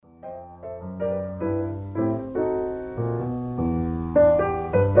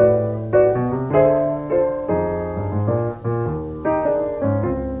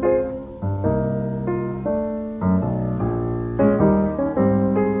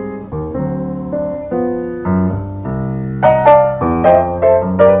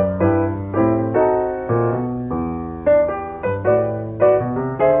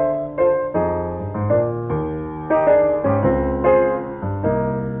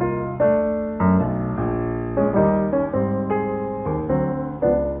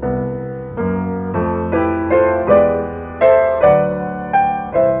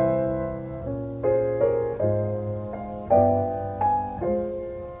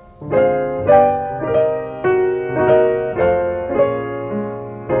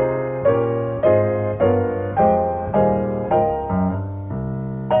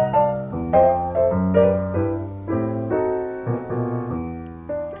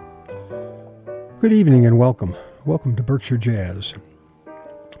Good evening and welcome. Welcome to Berkshire Jazz.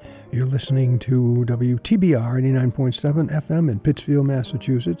 You're listening to WTBR 89.7 FM in Pittsfield,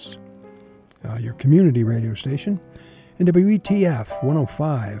 Massachusetts, your community radio station, and WETF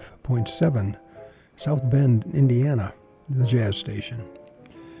 105.7 South Bend, Indiana, the jazz station.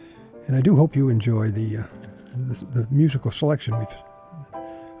 And I do hope you enjoy the musical selection we've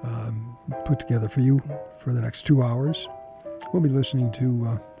put together for you for the next 2 hours. We'll be listening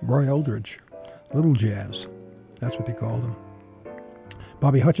to Roy Eldridge, Little Jazz, that's what they called him.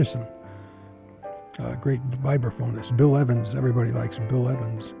 Bobby Hutcherson, great vibraphonist. Bill Evans, everybody likes Bill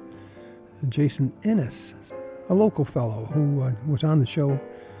Evans. Jason Innes, a local fellow who was on the show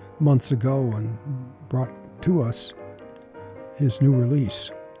months ago and brought to us his new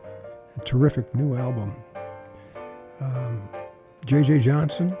release, a terrific new album. J.J.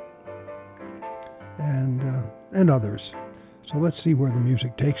 Johnson and others. So let's see where the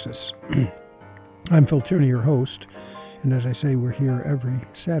music takes us. I'm Phil Tierney, your host, and as I say, we're here every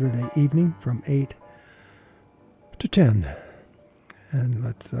Saturday evening from 8 to 10. And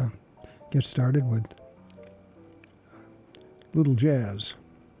let's get started with Little Jazz,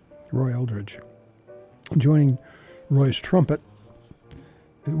 Roy Eldridge. Joining Roy's trumpet,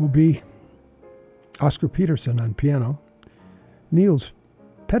 it will be Oscar Peterson on piano, Niels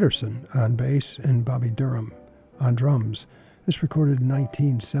Pedersen on bass, and Bobby Durham on drums. This recorded in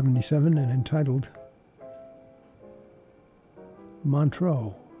 1977 and entitled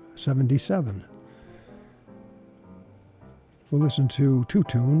Montreux 77. We'll listen to two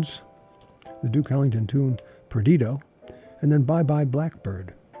tunes, the Duke Ellington tune Perdido, and then Bye Bye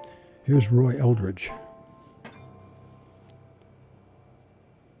Blackbird. Here's Roy Eldridge.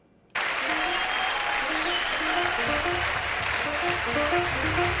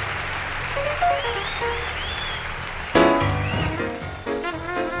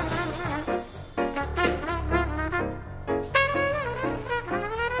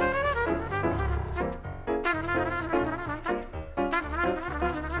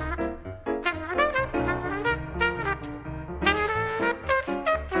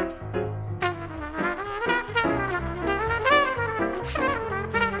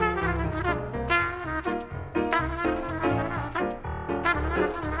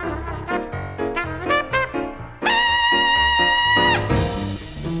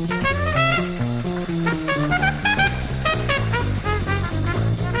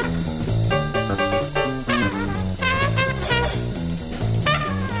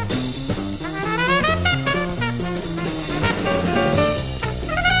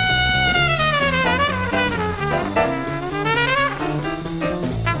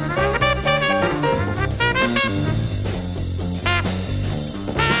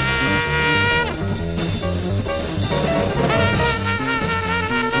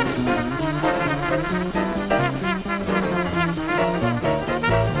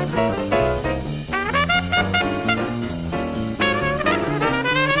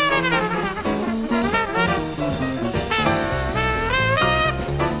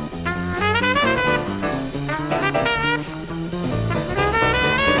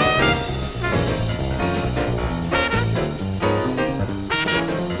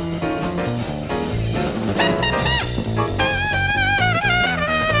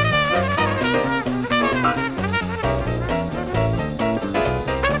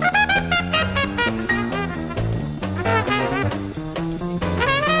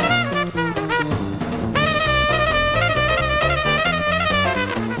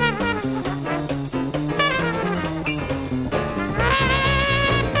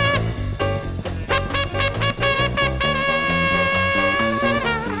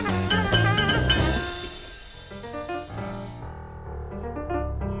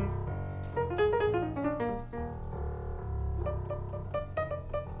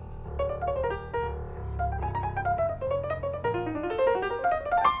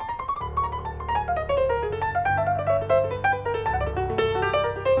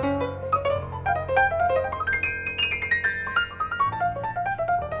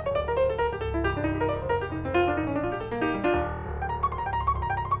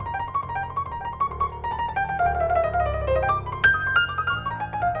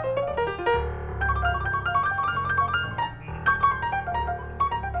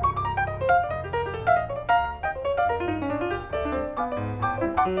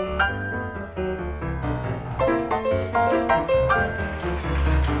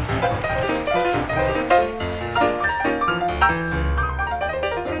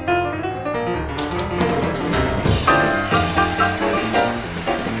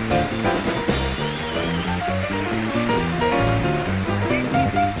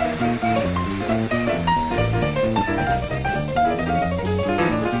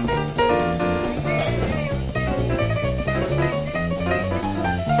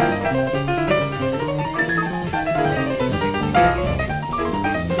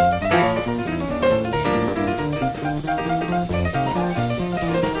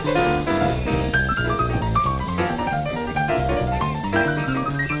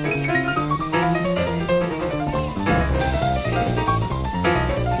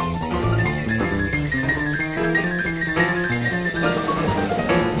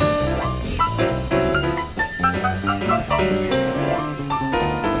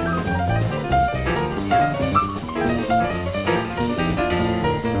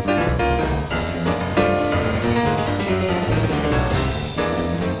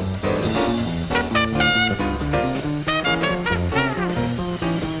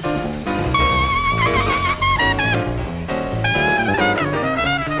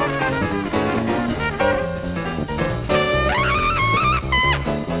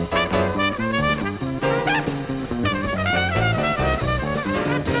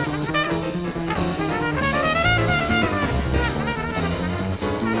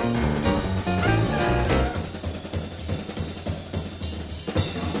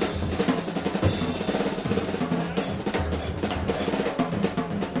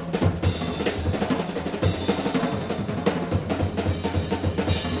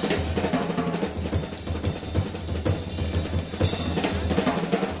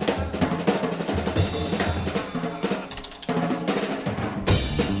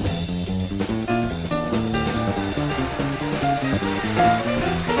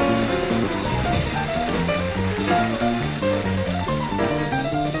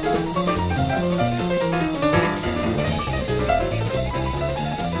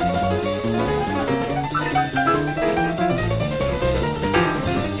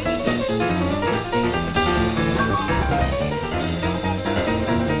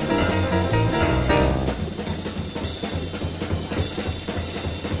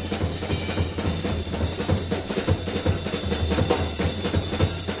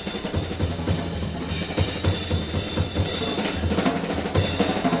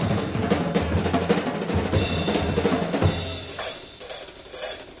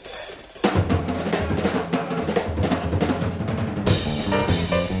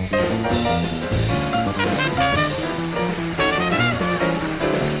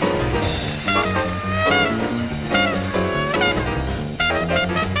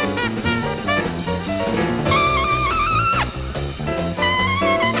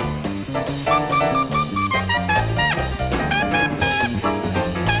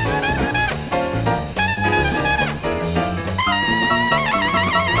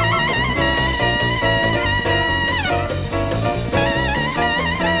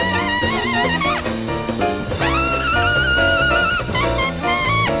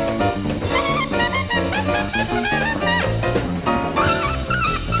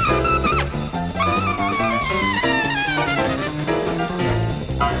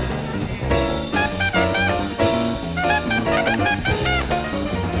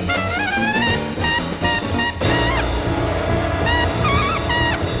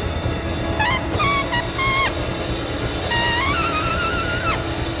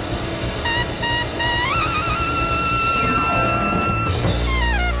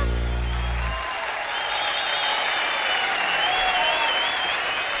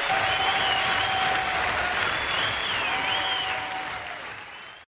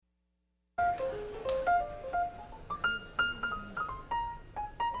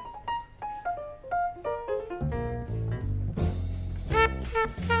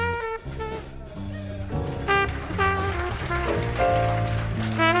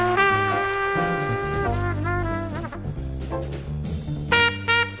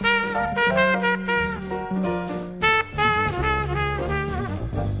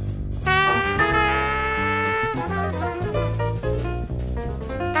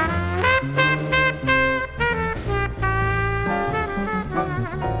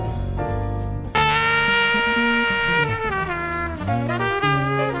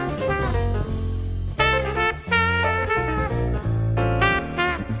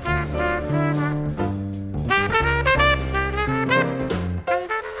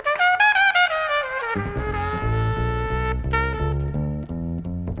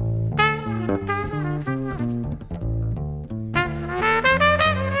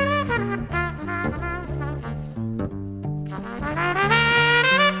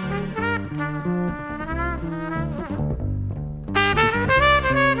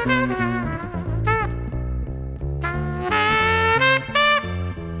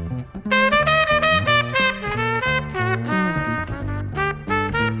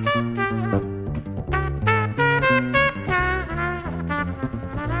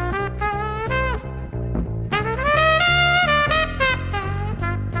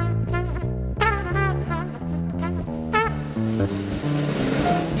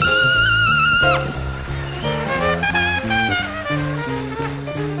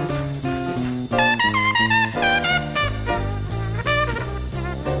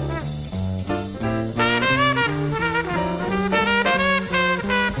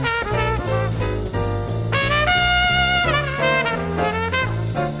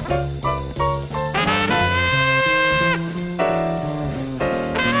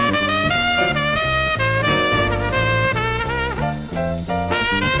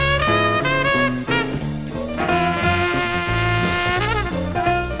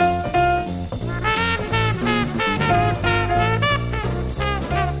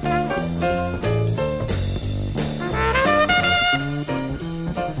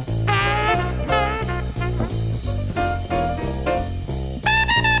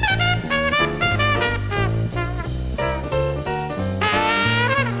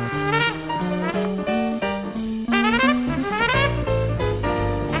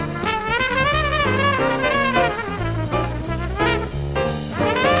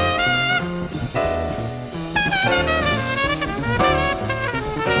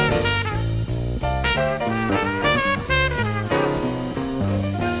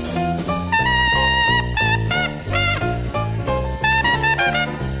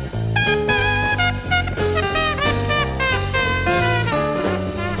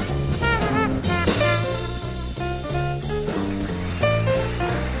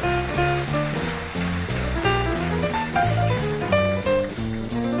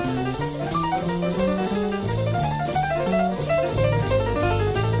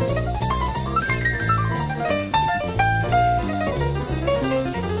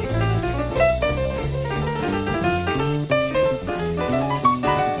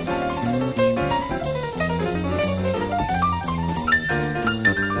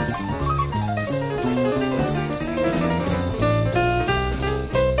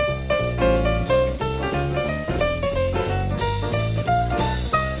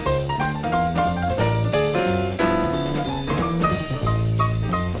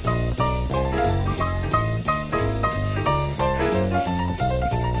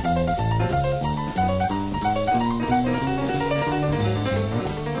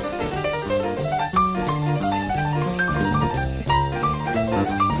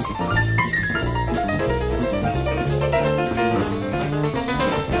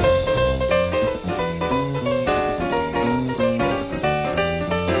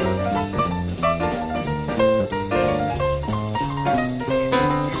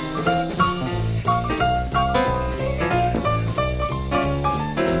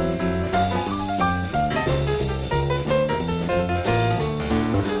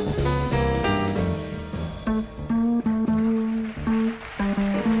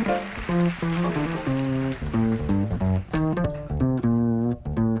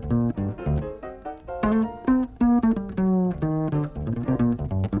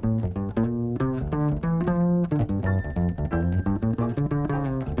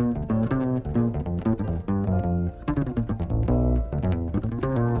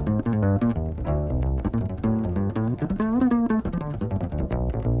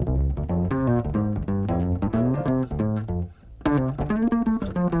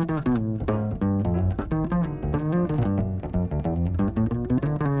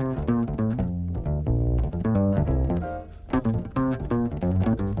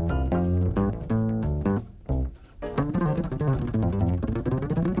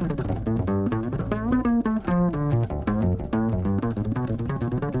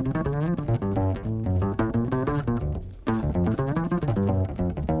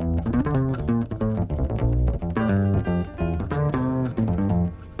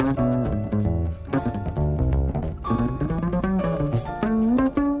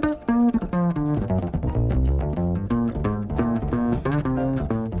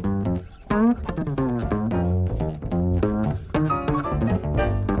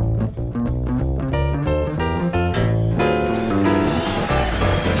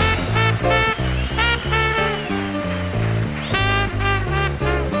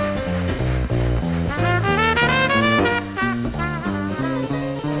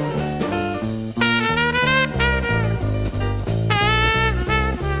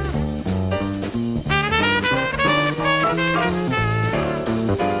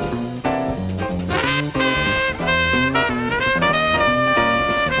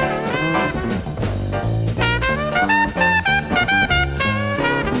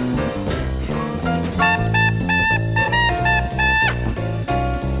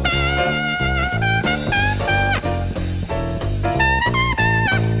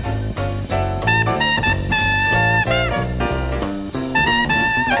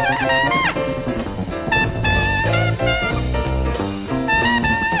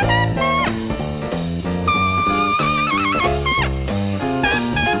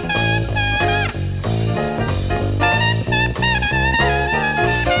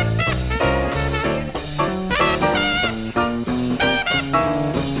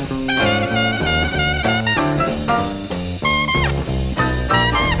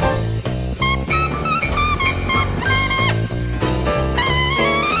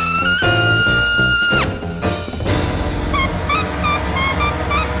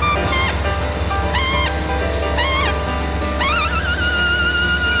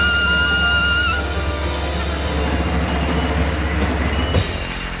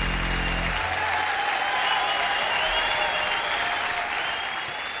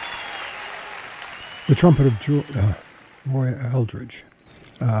 the trumpet of Roy Eldridge,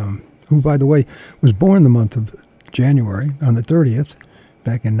 who, by the way, was born the month of January on the 30th,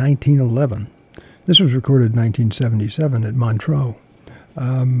 back in 1911. This was recorded in 1977 at Montreux.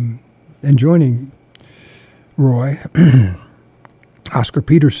 And joining Roy, Oscar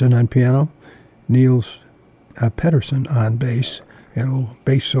Peterson on piano, Niels Pettersson on bass, and a little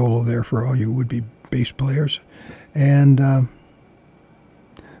bass solo there for all you would-be bass players, and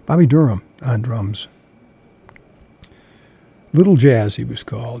Bobby Durham on drums. Little Jazz, he was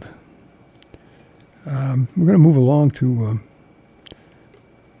called. We're going to move along to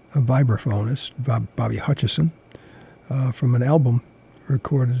a vibraphonist, Bobby Hutcherson, from an album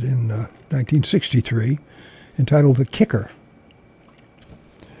recorded in 1963 entitled The Kicker.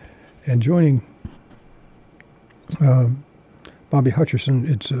 And joining Bobby Hutcherson,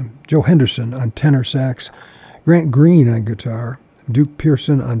 it's Joe Henderson on tenor sax, Grant Green on guitar, Duke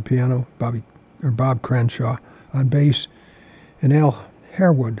Pearson on piano, Bob Cranshaw on bass, and Al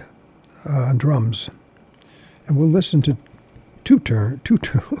Harewood on drums. And we'll listen to two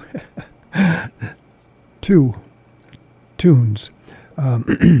tunes.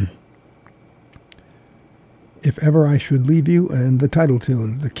 If Ever I Should Leave You, and the title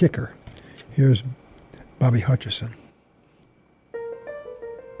tune, The Kicker. Here's Bobby Hutcherson.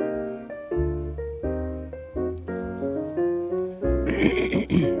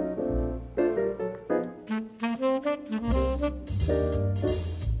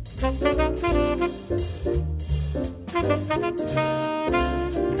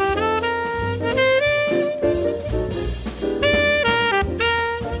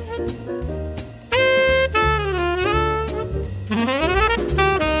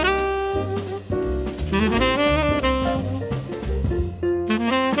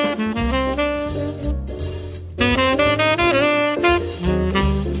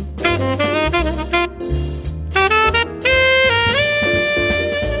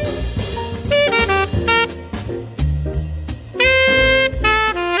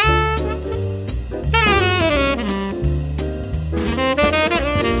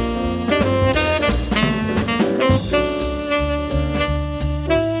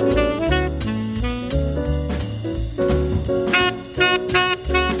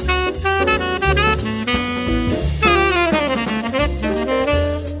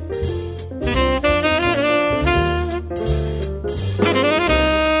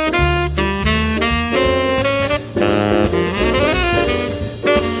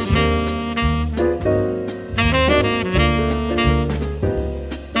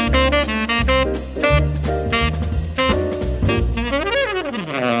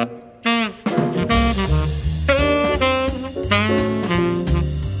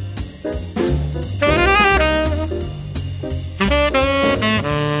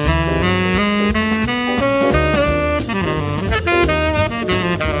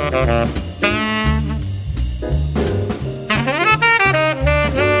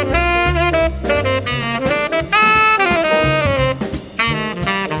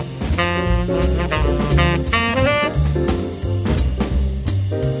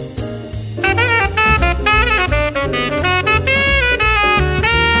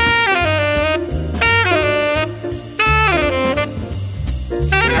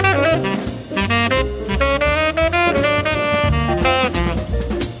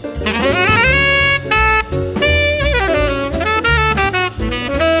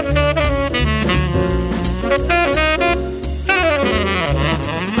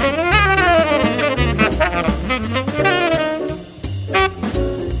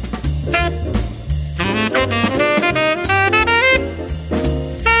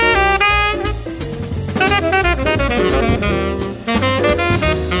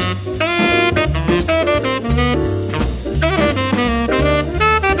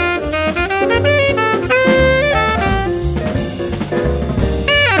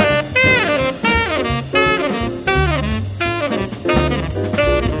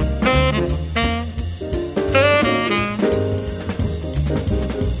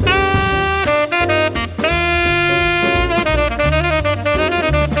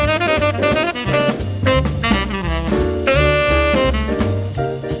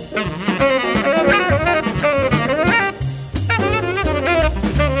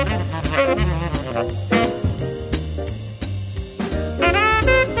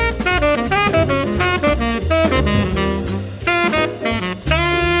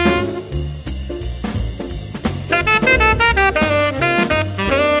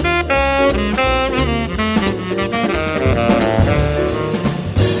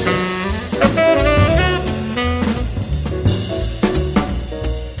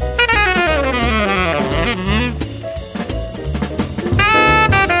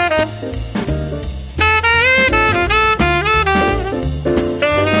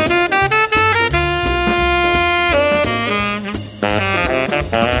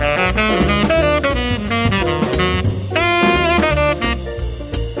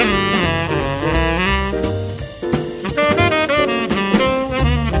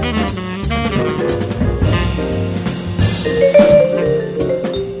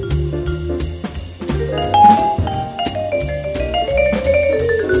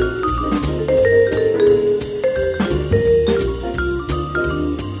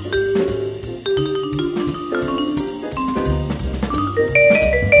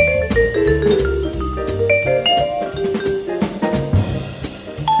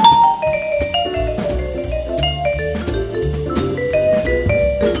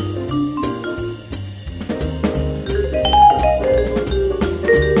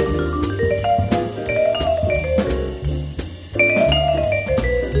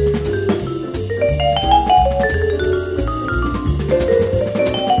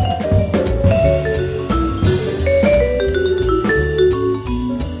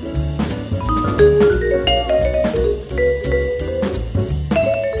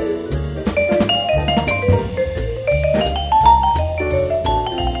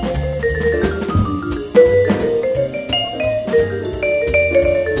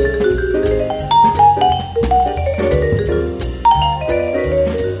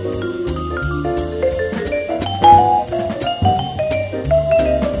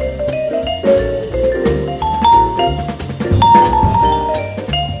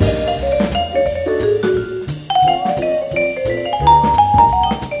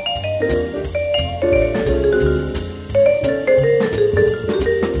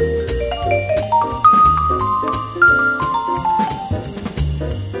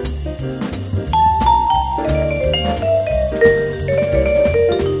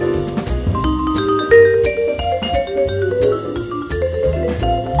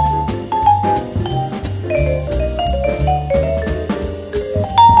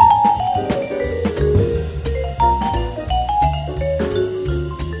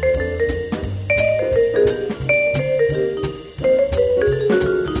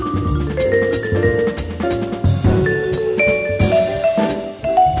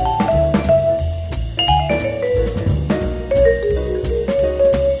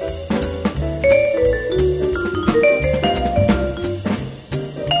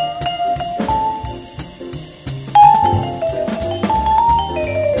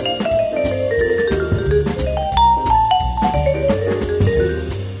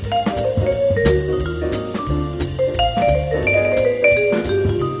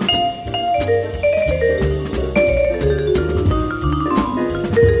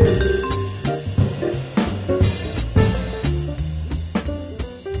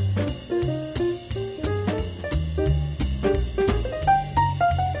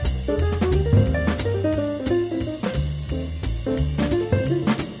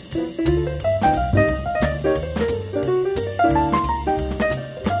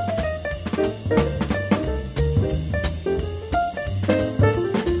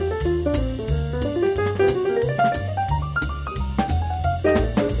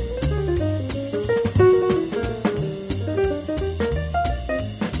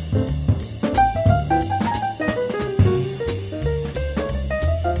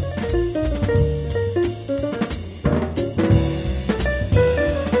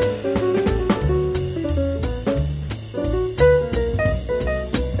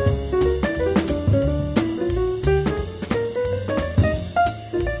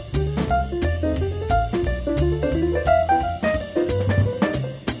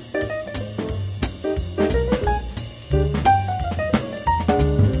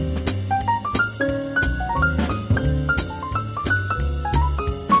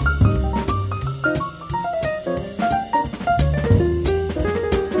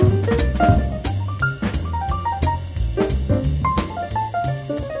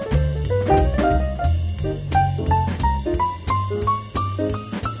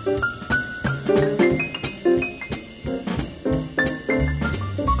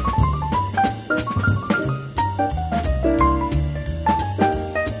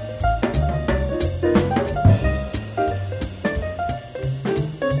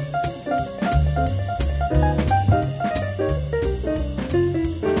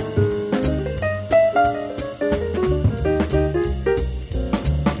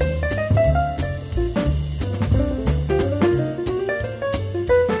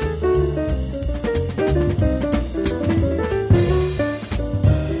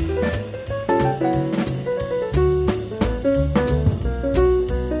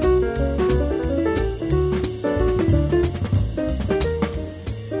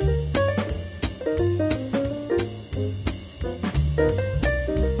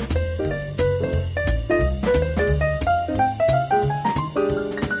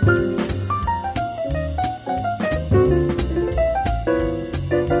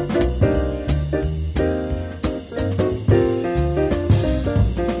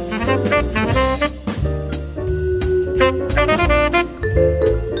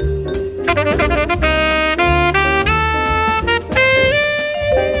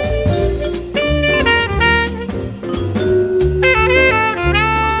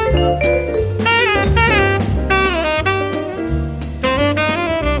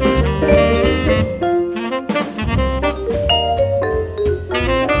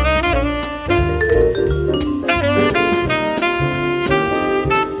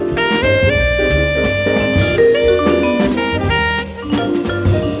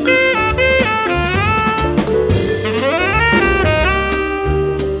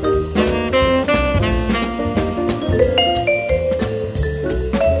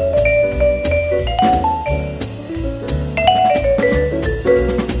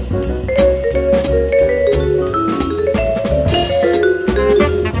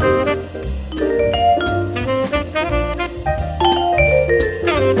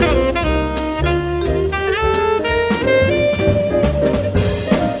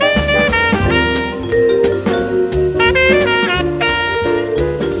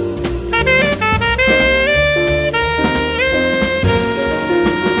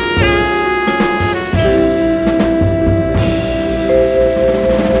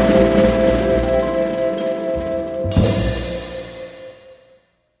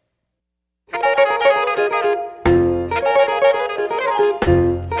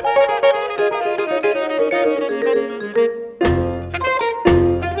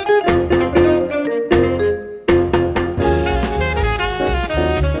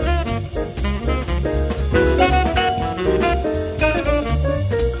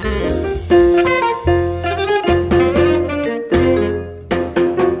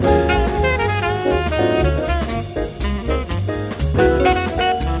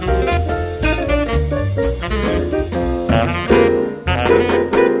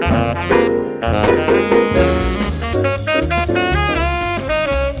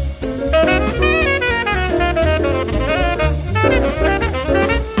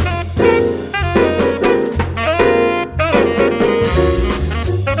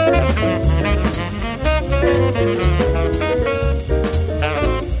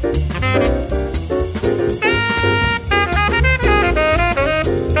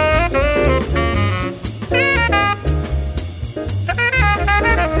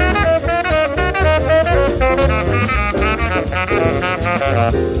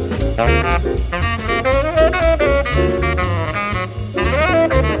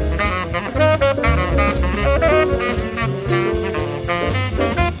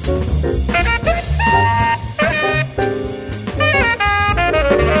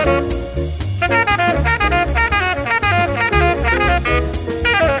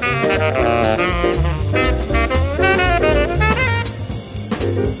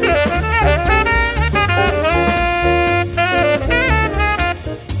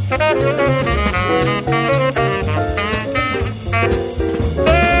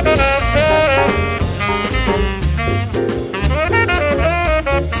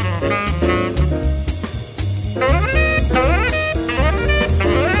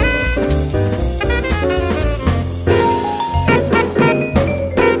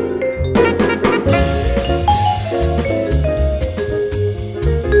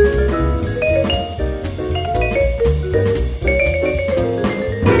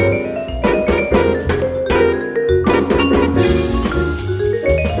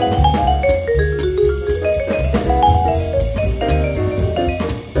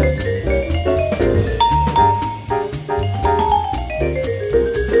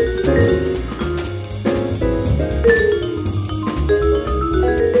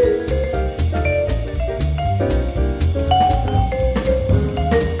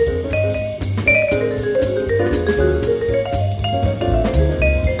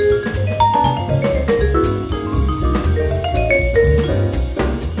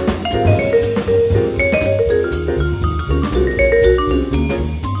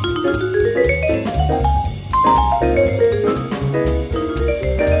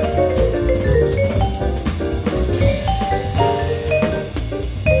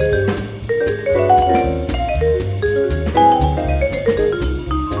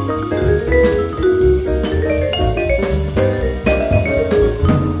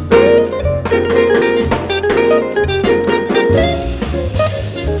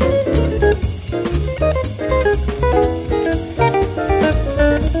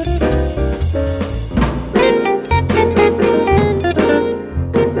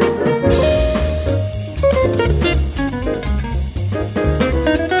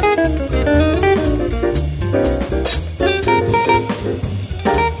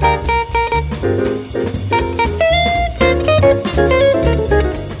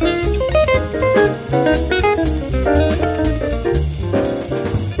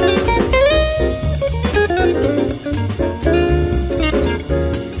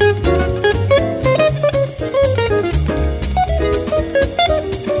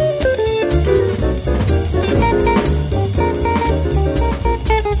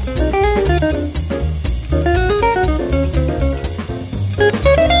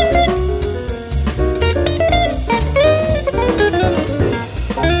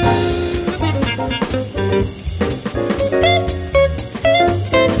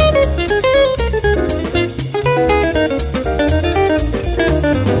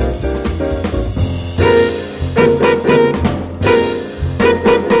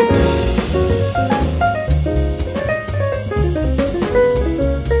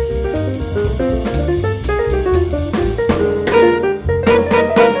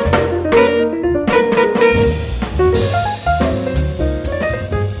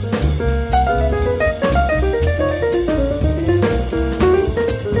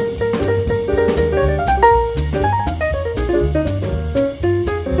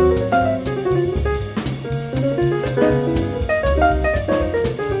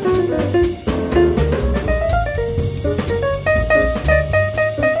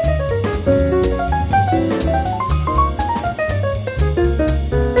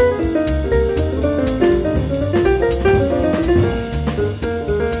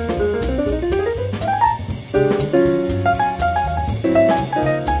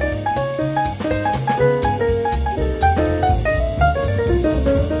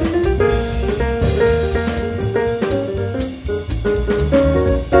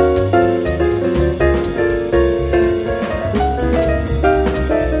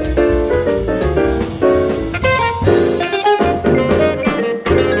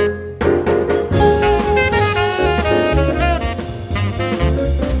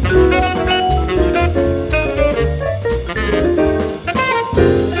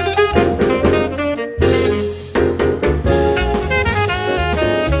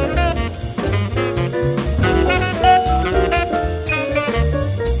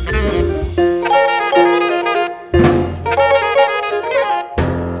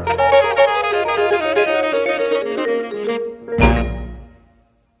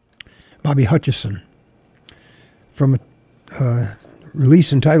 Bobby Hutcherson from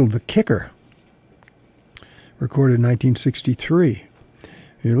release entitled The Kicker, recorded in 1963.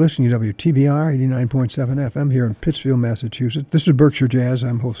 You're listening to WTBR 89.7 FM here in Pittsfield, Massachusetts. This is Berkshire Jazz.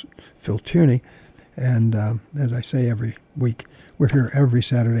 I'm host Phil Tierney. And as I say every week, we're here every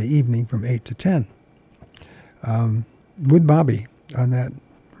Saturday evening from 8 to 10. With Bobby on that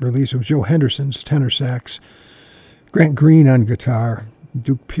release, it was Joe Henderson's tenor sax, Grant Green on guitar,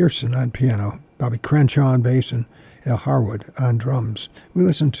 Duke Pearson on piano, Bobby Crenshaw on bass, and Al Harwood on drums. We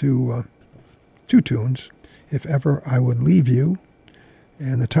listened to two tunes, If Ever I Would Leave You,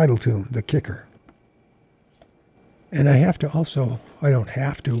 and the title tune, The Kicker. And I have to also, I don't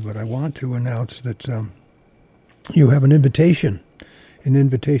have to, but I want to announce that you have an invitation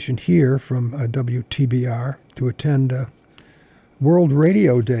here from WTBR to attend World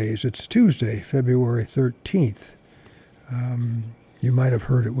Radio Days. It's Tuesday, February 13th. You might have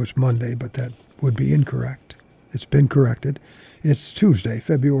heard it was Monday, but that would be incorrect. It's been corrected. It's Tuesday,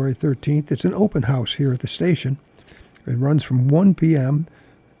 February 13th. It's an open house here at the station. It runs from 1 p.m.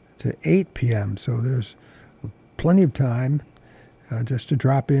 to 8 p.m., so there's plenty of time just to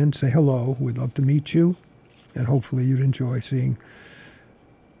drop in, say hello. We'd love to meet you, and hopefully you'd enjoy seeing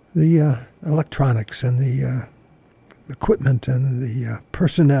the electronics and the equipment and the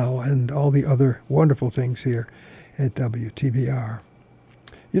personnel and all the other wonderful things here at WTBR.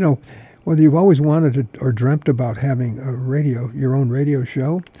 You know, whether you've always wanted or dreamt about having your own radio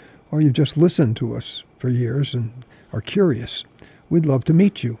show, or you've just listened to us for years and are curious, we'd love to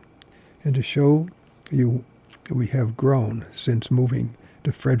meet you and to show you we have grown since moving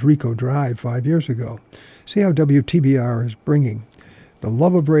to Frederico Drive 5 years ago. See how WTBR is bringing the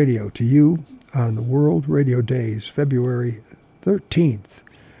love of radio to you on the World Radio Days, February 13th,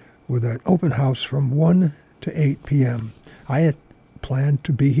 with an open house from 1 to 8 p.m. I had planned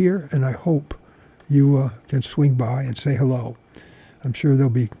to be here, and I hope you can swing by and say hello. I'm sure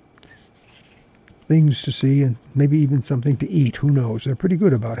there'll be things to see and maybe even something to eat. Who knows? They're pretty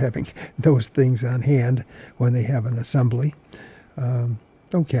good about having those things on hand when they have an assembly.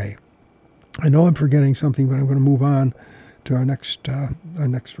 Okay. I know I'm forgetting something, but I'm going to move on to our next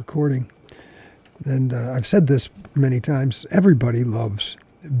recording. And I've said this many times. Everybody loves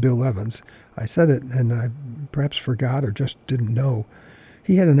Bill Evans. I said it, and I perhaps forgot or just didn't know.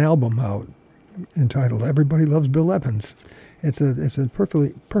 He had an album out entitled "Everybody Loves Bill Evans." It's a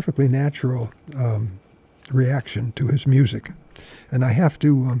perfectly natural reaction to his music, and I have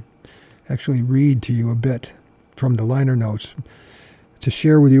to actually read to you a bit from the liner notes to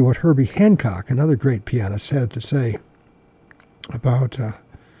share with you what Herbie Hancock, another great pianist, had to say about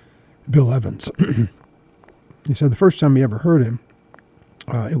Bill Evans. He said the first time he ever heard him,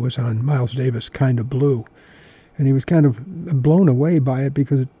 it was on Miles Davis' "Kind of Blue," and he was kind of blown away by it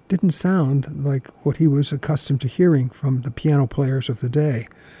because it didn't sound like what he was accustomed to hearing from the piano players of the day.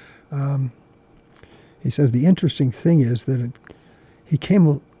 He says the interesting thing is that he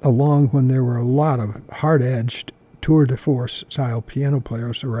came along when there were a lot of hard-edged tour de force style piano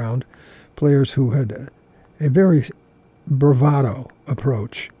players around, players who had a very bravado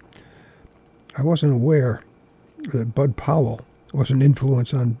approach. I wasn't aware that Bud Powell was an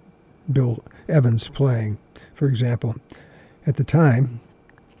influence on Bill Evans' playing, for example, at the time,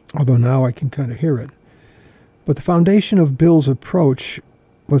 although now I can kind of hear it. But the foundation of Bill's approach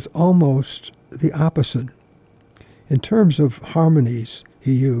was almost the opposite. In terms of harmonies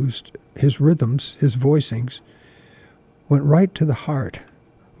he used, his rhythms, his voicings, went right to the heart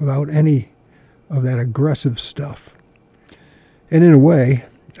without any of that aggressive stuff. And in a way,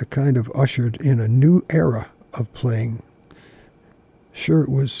 it kind of ushered in a new era of playing. Sure, it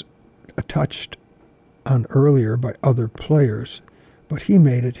was touched on earlier by other players, but he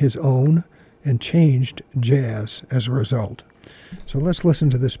made it his own and changed jazz as a result. So let's listen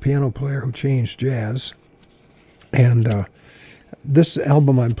to this piano player who changed jazz. And this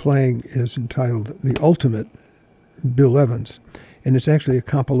album I'm playing is entitled The Ultimate Bill Evans, and it's actually a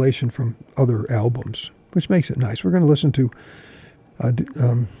compilation from other albums, which makes it nice. We're going to listen to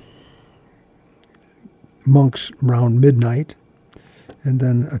Monk's Round Midnight, and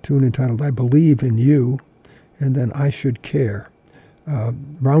then a tune entitled I Believe in You, and then I Should Care.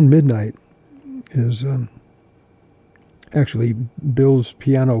 Round Midnight is actually Bill's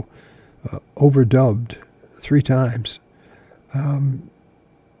piano overdubbed 3 times.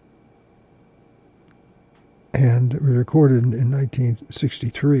 And it was recorded in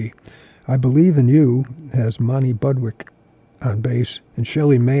 1963. I Believe in You has Monty Budwick on bass and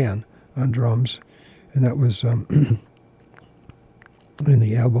Shelly Manne on drums, and that was in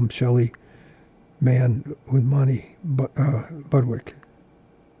the album Shelly Manne with Monty Budwick.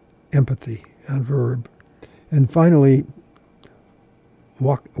 Empathy on Verb. And finally,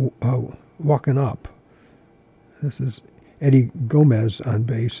 Walking Up. This is Eddie Gomez on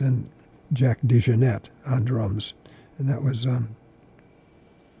bass and Jack DeJohnette on drums. And that was, at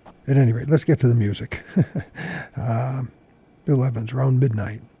any rate, let's get to the music. Bill Evans, Around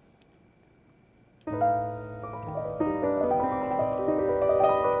Midnight.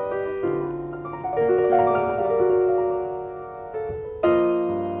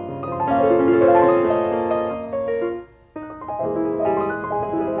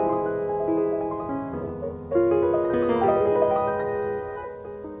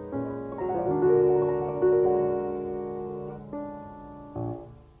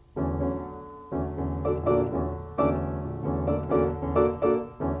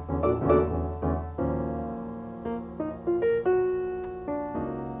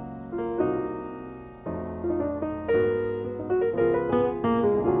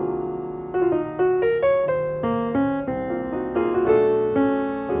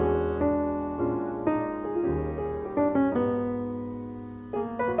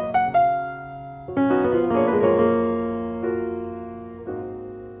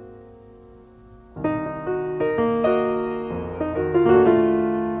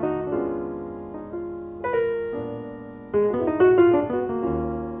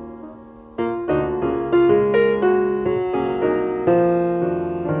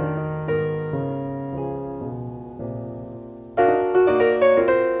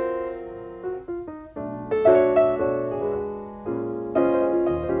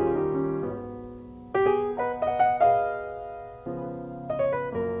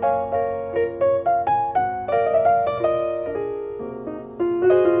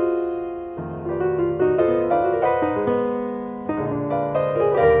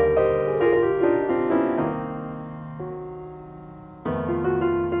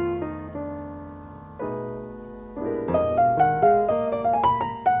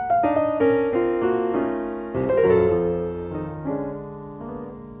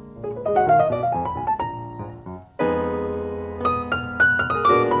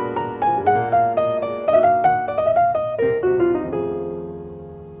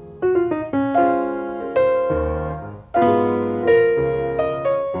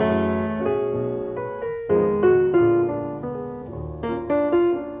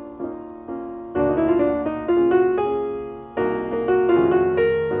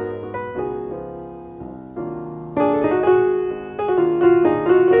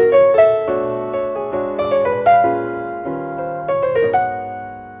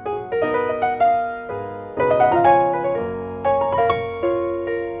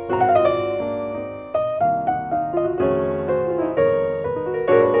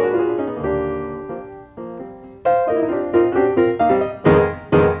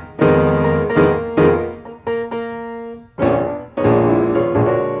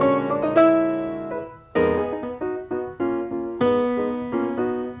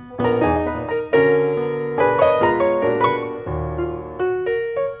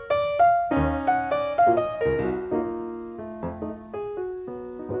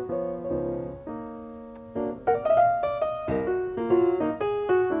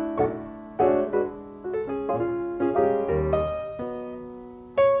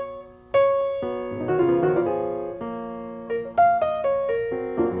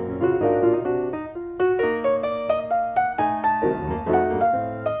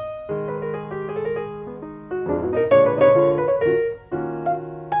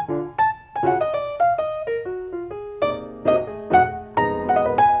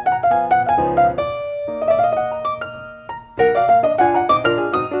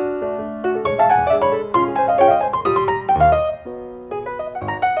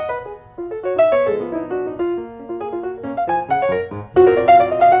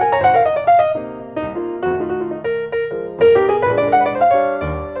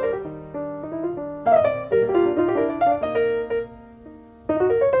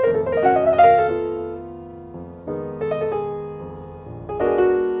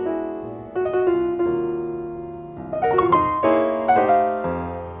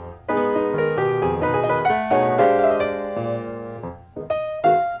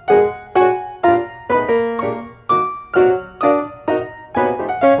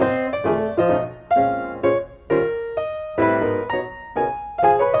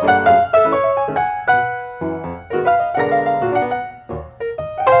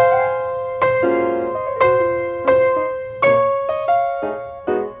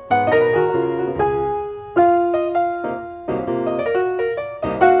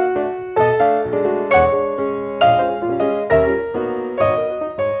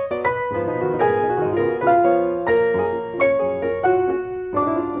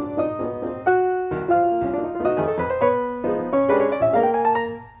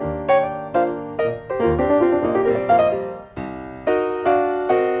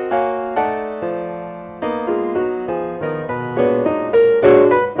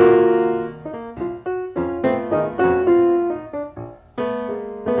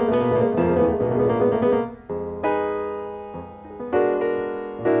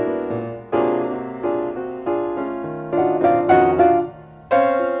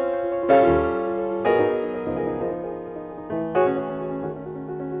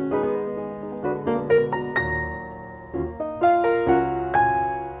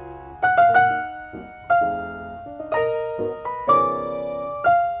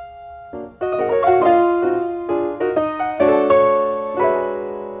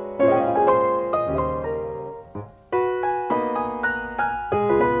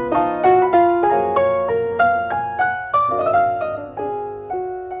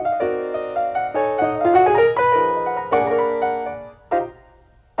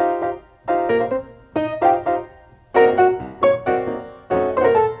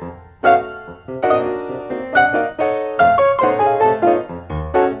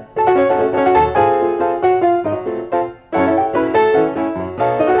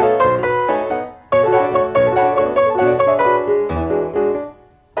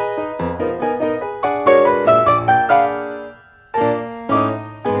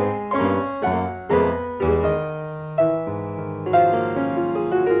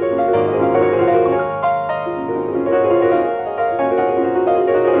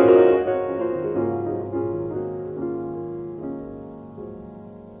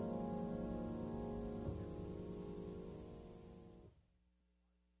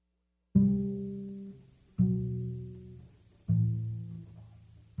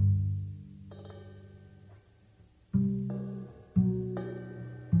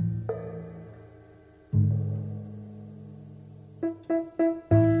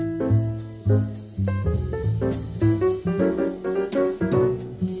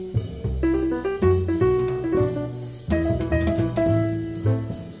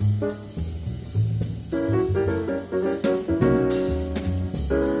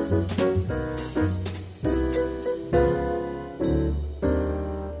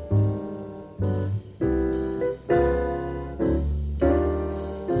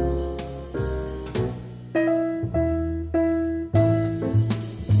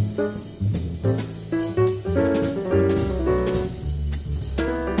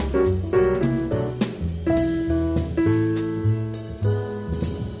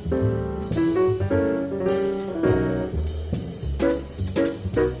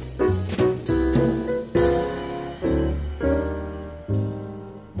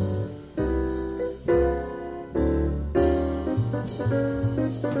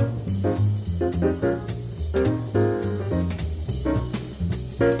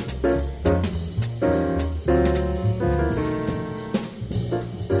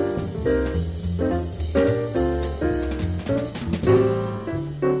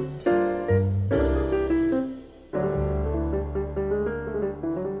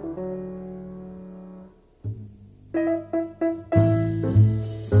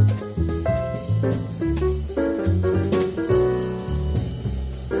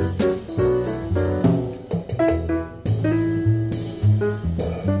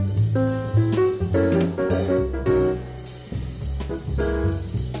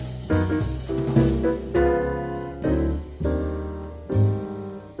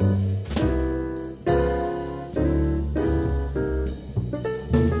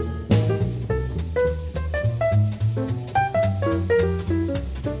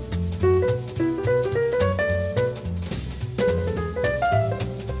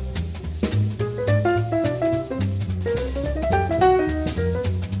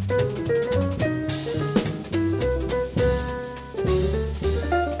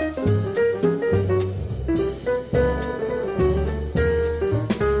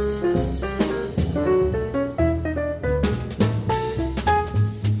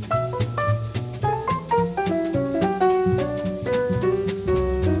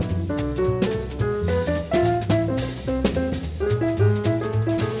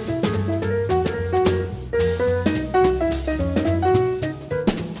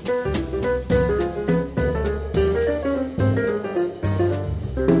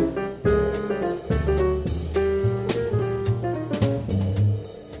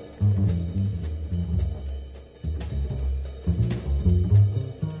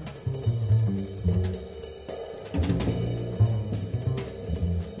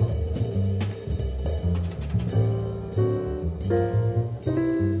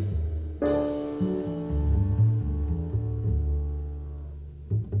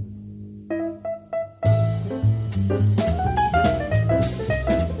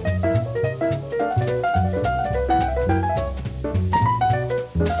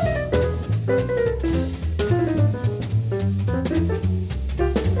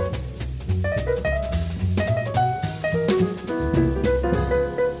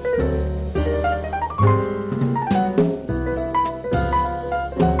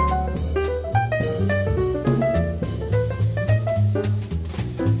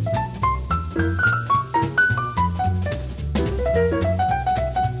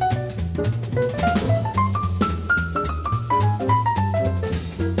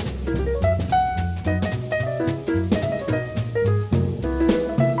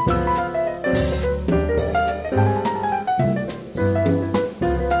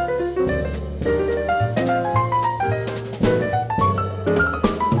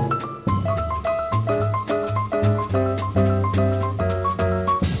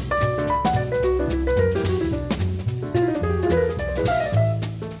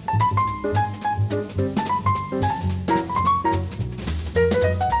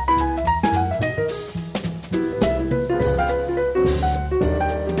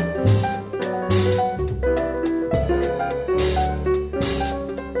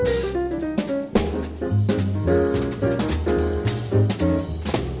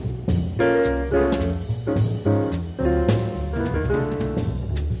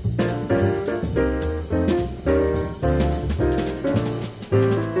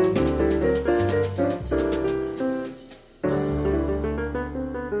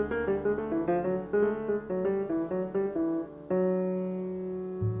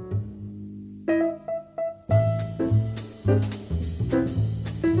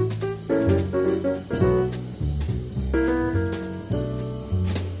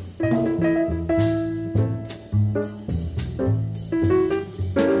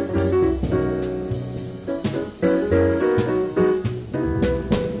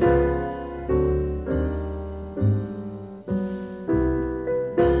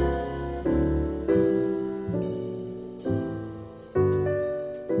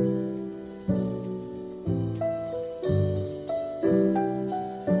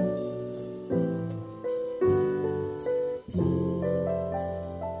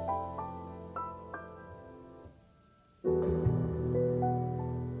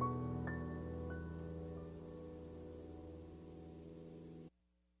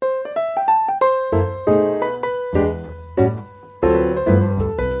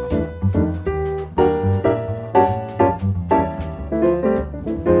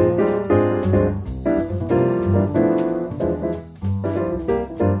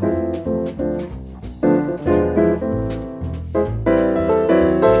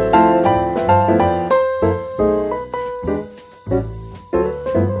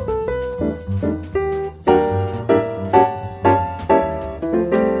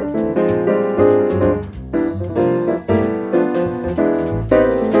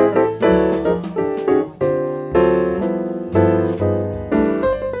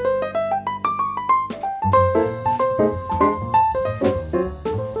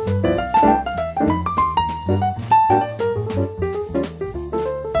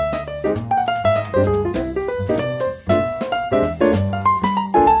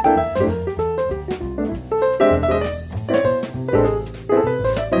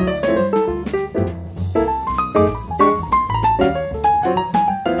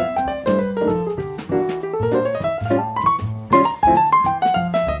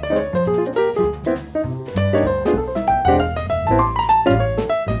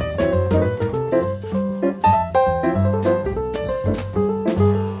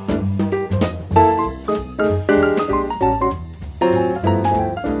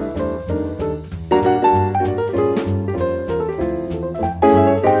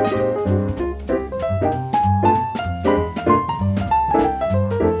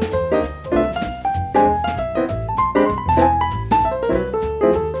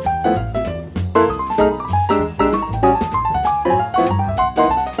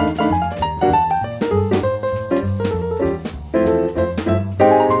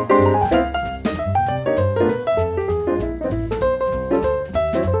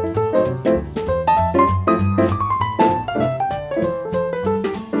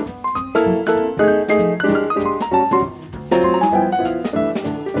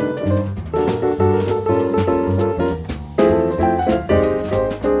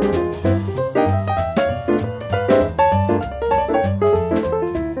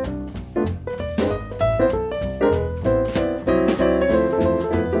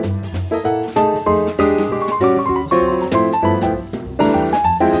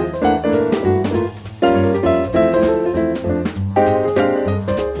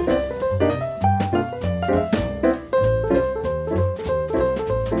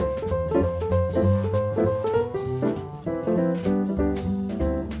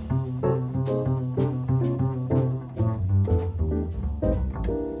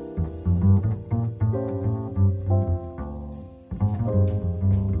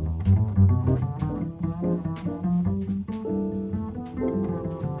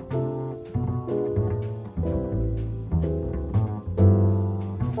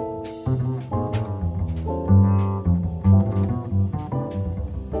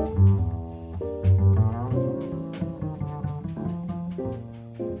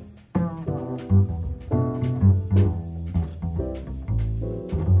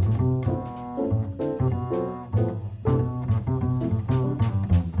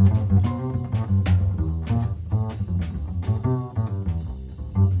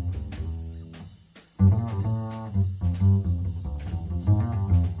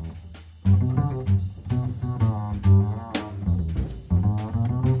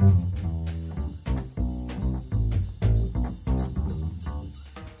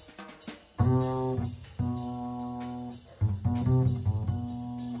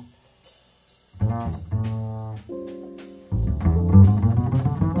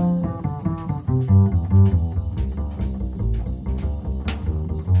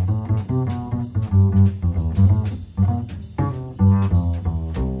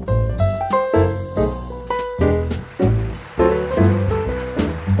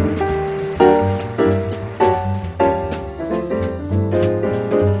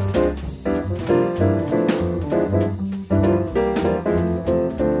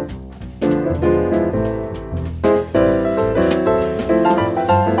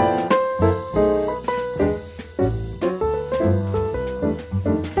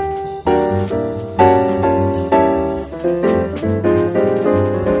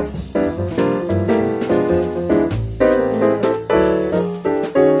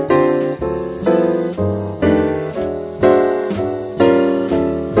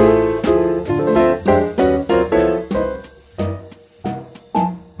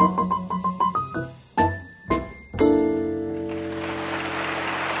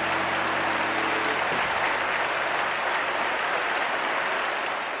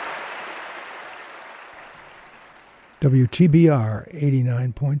 WTBR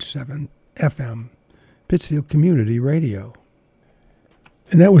 89.7 FM, Pittsfield Community Radio.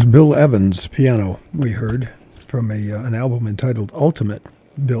 And that was Bill Evans' piano we heard from an album entitled Ultimate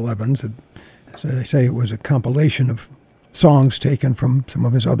Bill Evans. As I say, it was a compilation of songs taken from some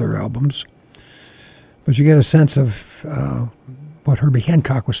of his other albums. But you get a sense of what Herbie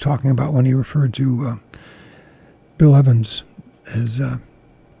Hancock was talking about when he referred to Bill Evans as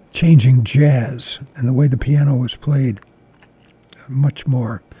changing jazz and the way the piano was played much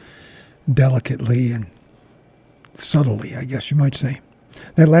more delicately and subtly, I guess you might say.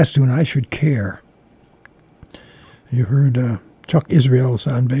 That last tune, I Should Care. You heard Chuck Israels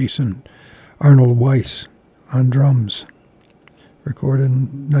on bass and Arnold Weiss on drums. Recorded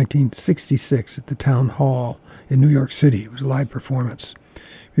in 1966 at the Town Hall in New York City. It was a live performance.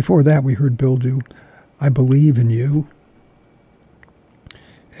 Before that, we heard Bill do I Believe in You.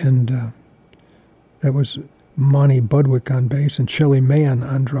 And that was Monty Budwick on bass and Shelley Mann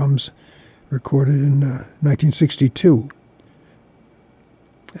on drums, recorded in 1962.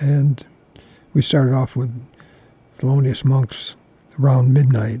 And we started off with Thelonious Monk's Around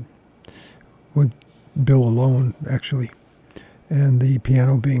Midnight, with Bill alone, actually, and the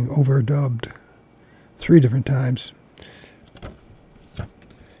piano being overdubbed 3 different times.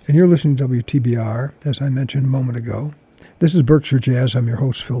 And you're listening to WTBR, as I mentioned a moment ago. This is Berkshire Jazz. I'm your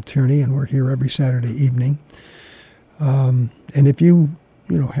host, Phil Tierney, and we're here every Saturday evening. And if you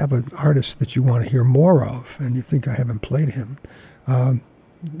have an artist that you want to hear more of, and you think I haven't played him,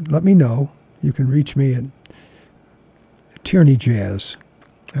 let me know. You can reach me at Tierney Jazz.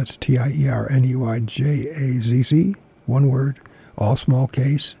 That's TIERNEYJAZZ, one word, all small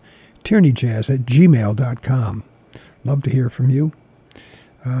case. TierneyJazz@gmail.com. Love to hear from you.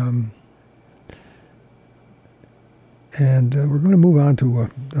 And we're going to move on to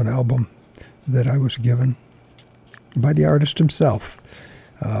an album that I was given by the artist himself,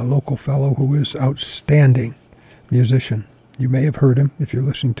 a local fellow who is outstanding musician. You may have heard him if you're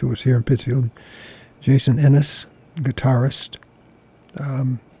listening to us here in Pittsfield. Jason Ennis, guitarist,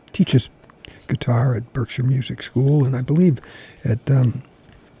 teaches guitar at Berkshire Music School and I believe at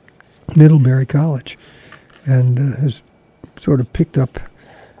Middlebury College, and has sort of picked up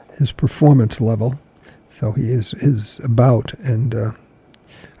his performance level. So he is about, and I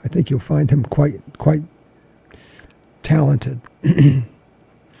think you'll find him quite talented. He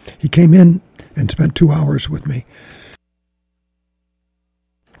came in and spent 2 hours with me.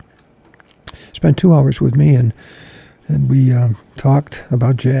 And we talked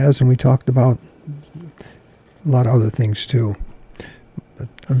about jazz, and we talked about a lot of other things too. But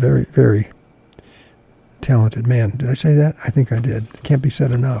a very, very talented man. Did I say that? I think I did. It can't be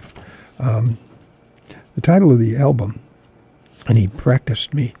said enough. The title of the album, and he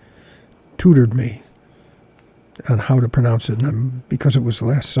tutored me on how to pronounce it, and because it was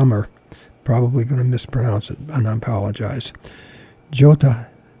last summer, probably going to mispronounce it, and I apologize. Zota.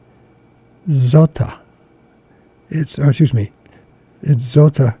 It's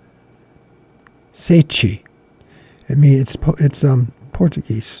Zota Sechi. It's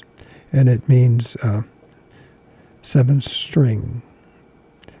Portuguese, and it means 7 string.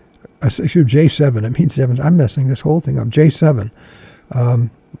 J7. It means 7. I'm messing this whole thing up. J7,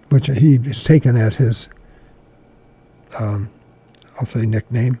 which he has taken at his, I'll say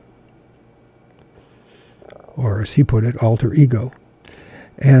nickname, or as he put it, alter ego.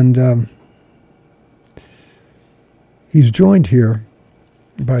 And he's joined here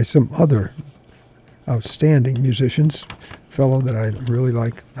by some other outstanding musicians, a fellow that I really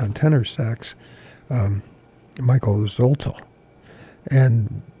like on tenor sax, Michael Zolto,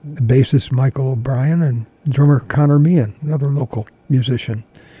 and the bassist Michael O'Brien, and drummer Connor Meehan, another local musician.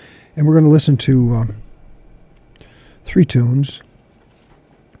 And we're going to listen to 3 tunes.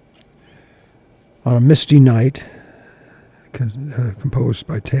 On a Misty Night, composed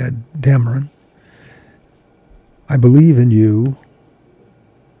by Tad Dameron. I Believe in You.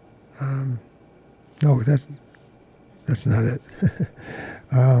 No, that's not it.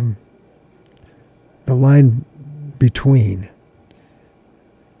 The Line Between.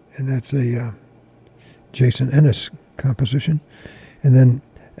 And that's a Jason Ennis composition. And then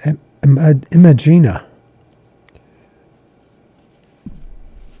Imagina.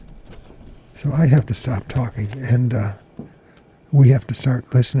 So I have to stop talking, and we have to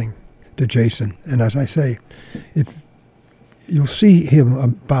start listening to Jason. And as I say, if you'll see him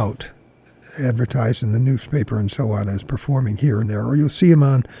about advertised in the newspaper and so on as performing here and there, or you'll see him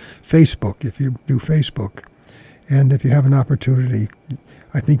on Facebook if you do Facebook. And if you have an opportunity,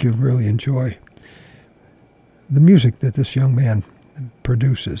 I think you'll really enjoy the music that this young man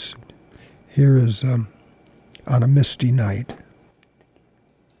produces. Here is on a misty night.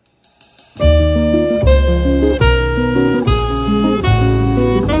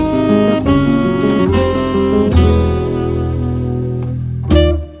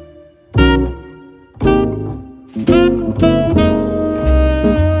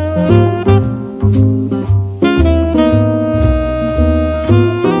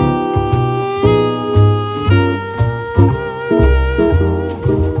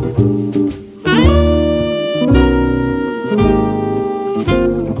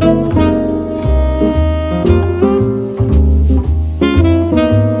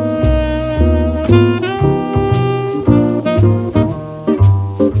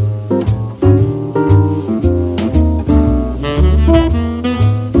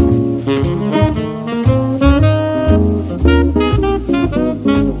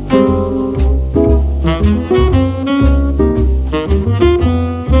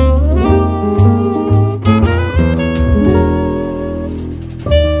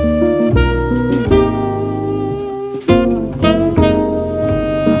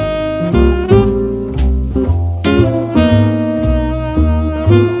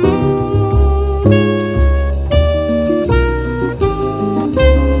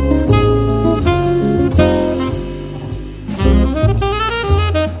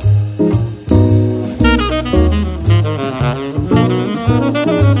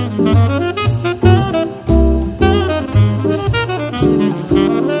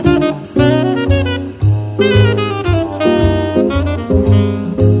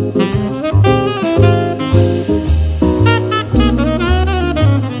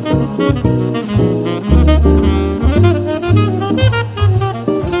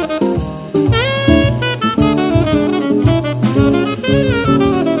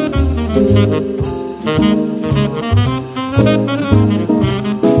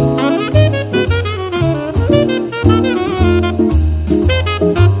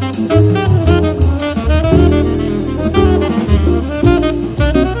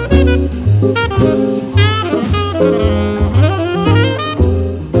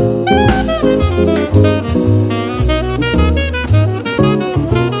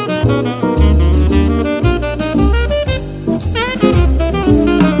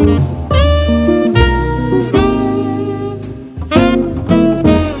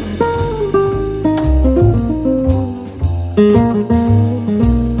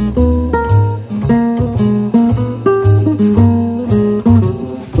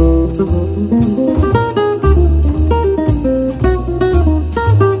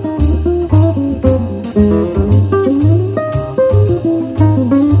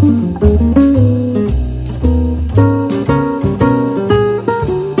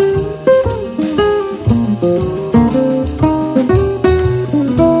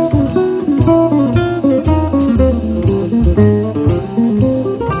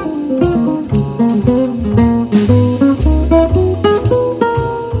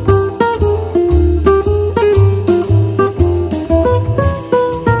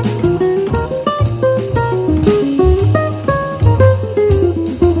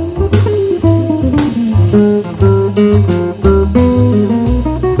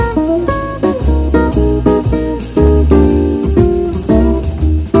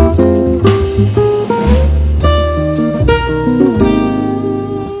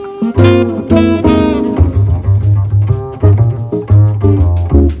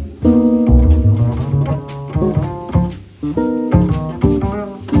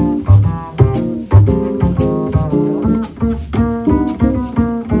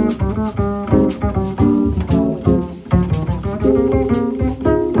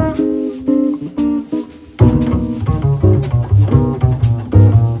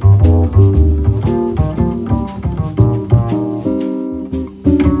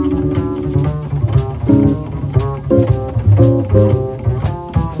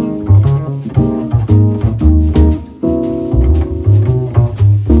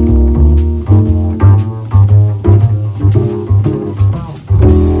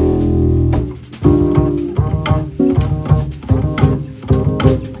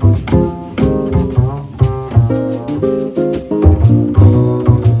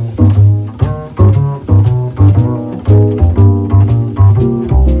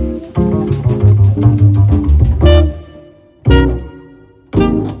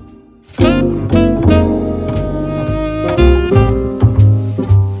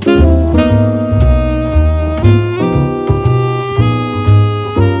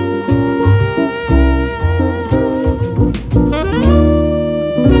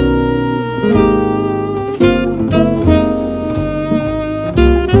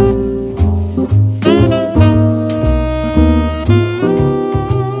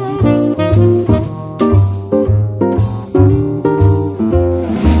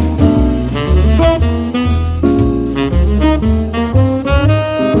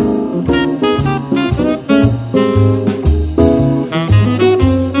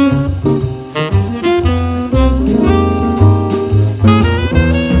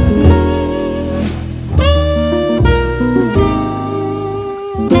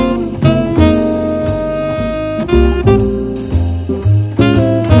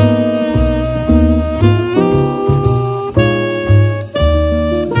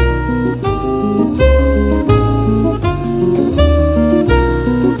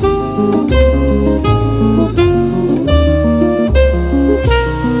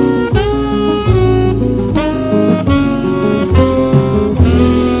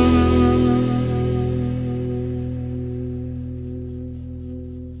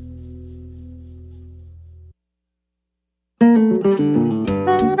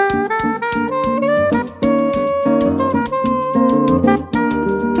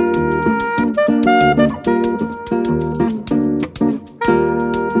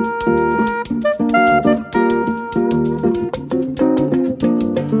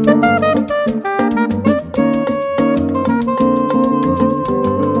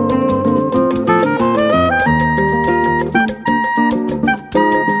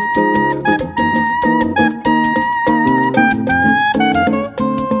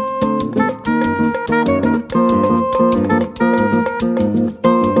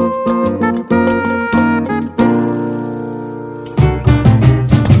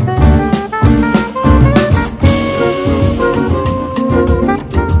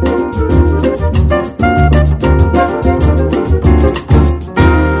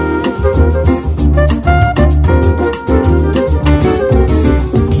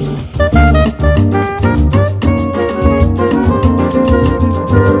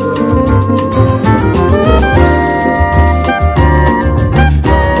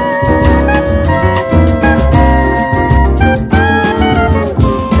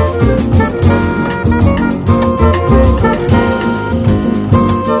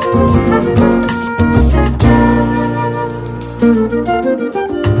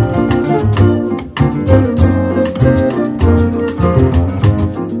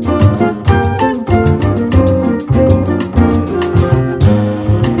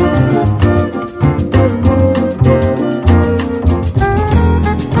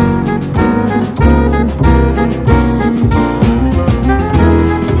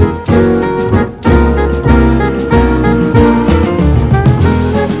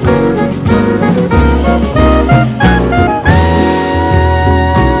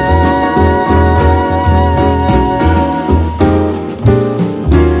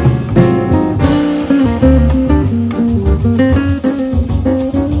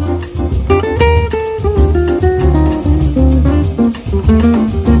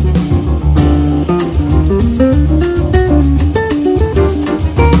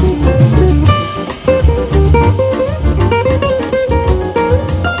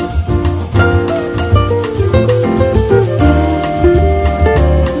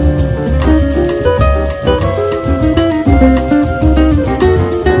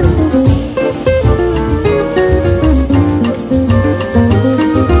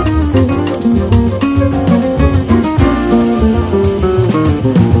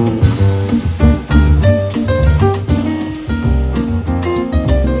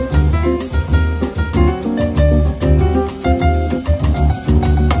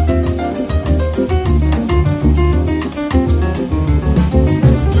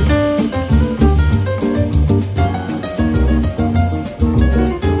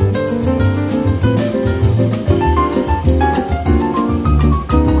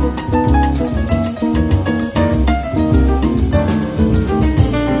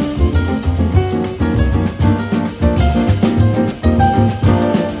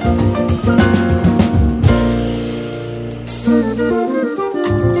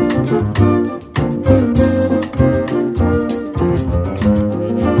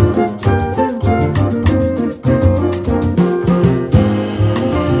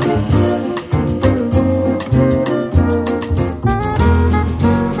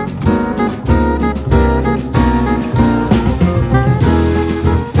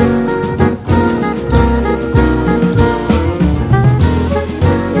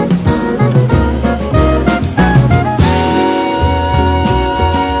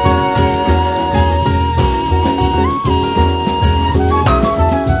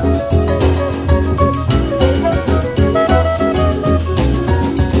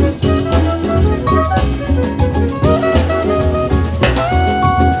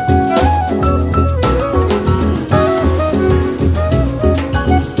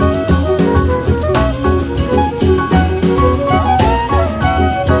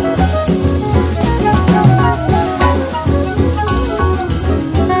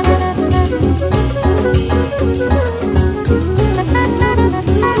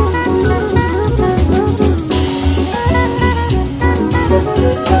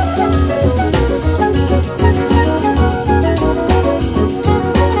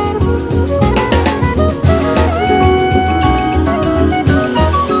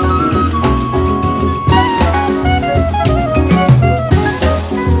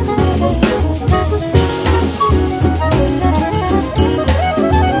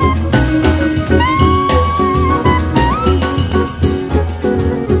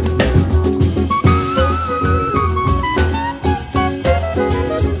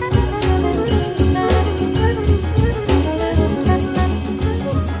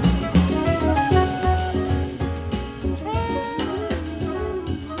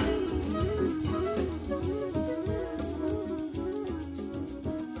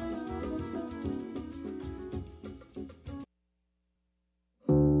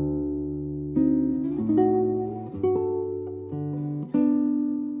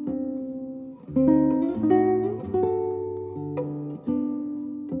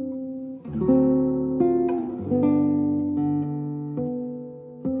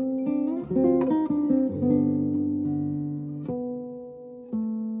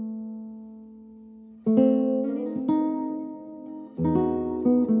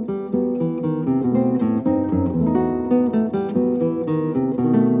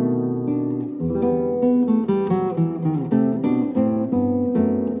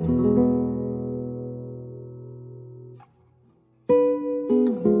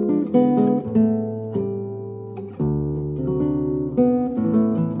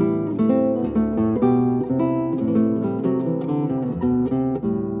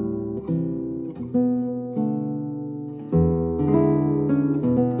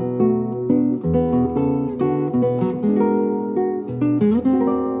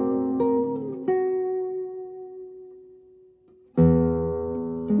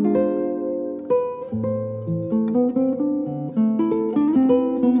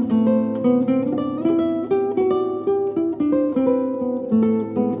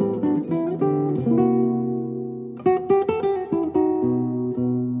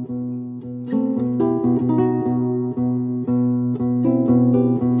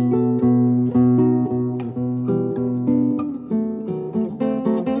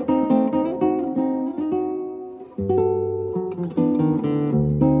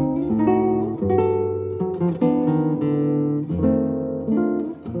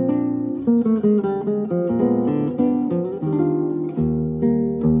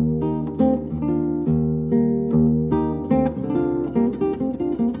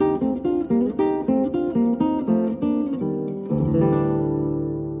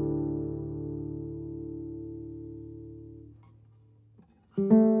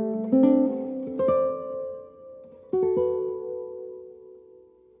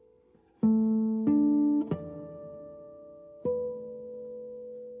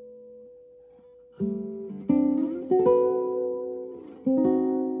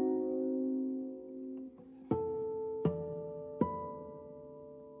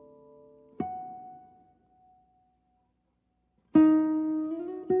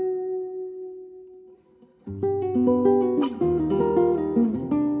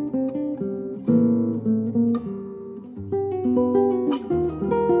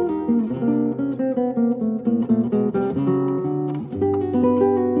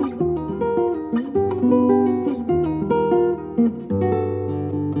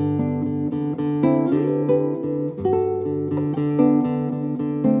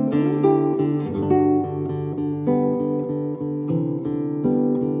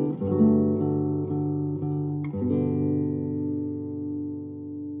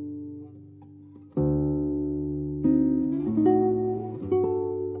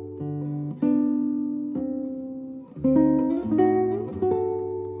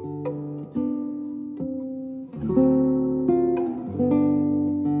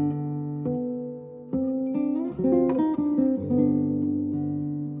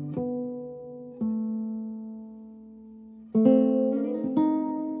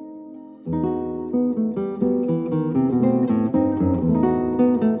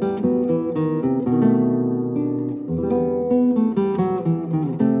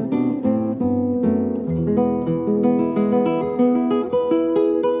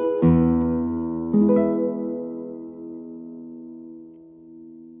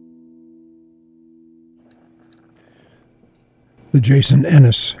 The Jason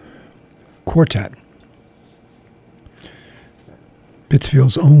Ennis Quartet,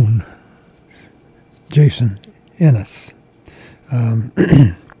 Pittsfield's own Jason Ennis. And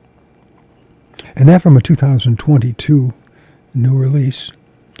that from a 2022 new release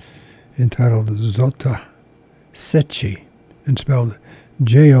entitled Zota Sechi, and spelled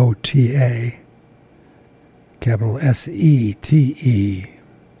Jota, capital Sete.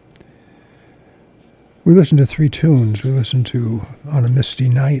 We listened to three tunes. We listened to On a Misty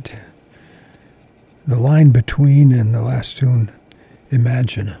Night, The Line Between, and the last tune,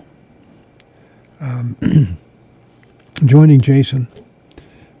 Imagine. Joining Jason,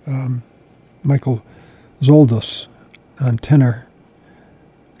 Michael Zoldos on tenor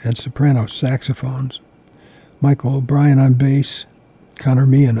and soprano saxophones, Michael O'Brien on bass, Connor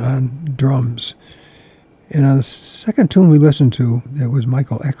Meehan on drums. And on the second tune we listened to, it was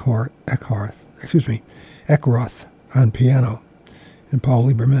Michael Eckroth on piano, and Paul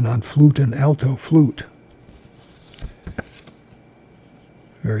Lieberman on flute and alto flute.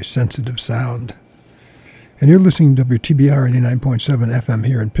 Very sensitive sound. And you're listening to WTBR 89.7 FM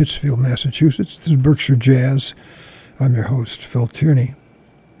here in Pittsfield, Massachusetts. This is Berkshire Jazz. I'm your host, Phil Tierney.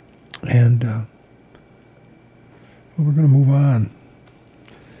 And we're going to move on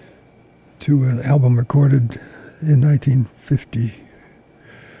to an album recorded in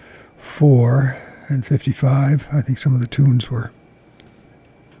 1954 and 55. I think some of the tunes were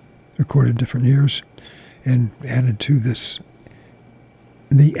recorded different years and added to this,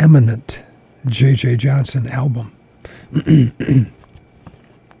 the eminent J.J. Johnson album.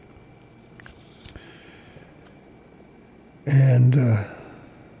 And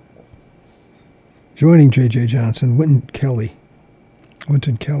joining J.J. Johnson, Wynton Kelly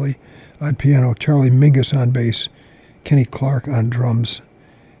on piano, Charlie Mingus on bass, Kenny Clark on drums,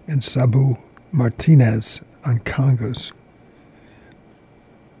 and Sabu Martinez on congas.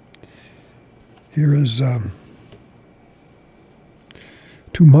 Here is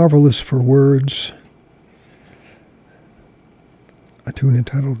Too Marvelous for Words, a tune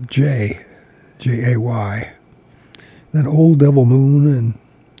entitled Jay, J-A-Y. Then Old Devil Moon and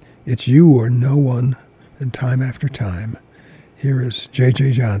It's you or no one, and time after time. Here is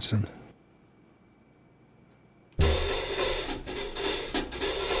J.J. Johnson.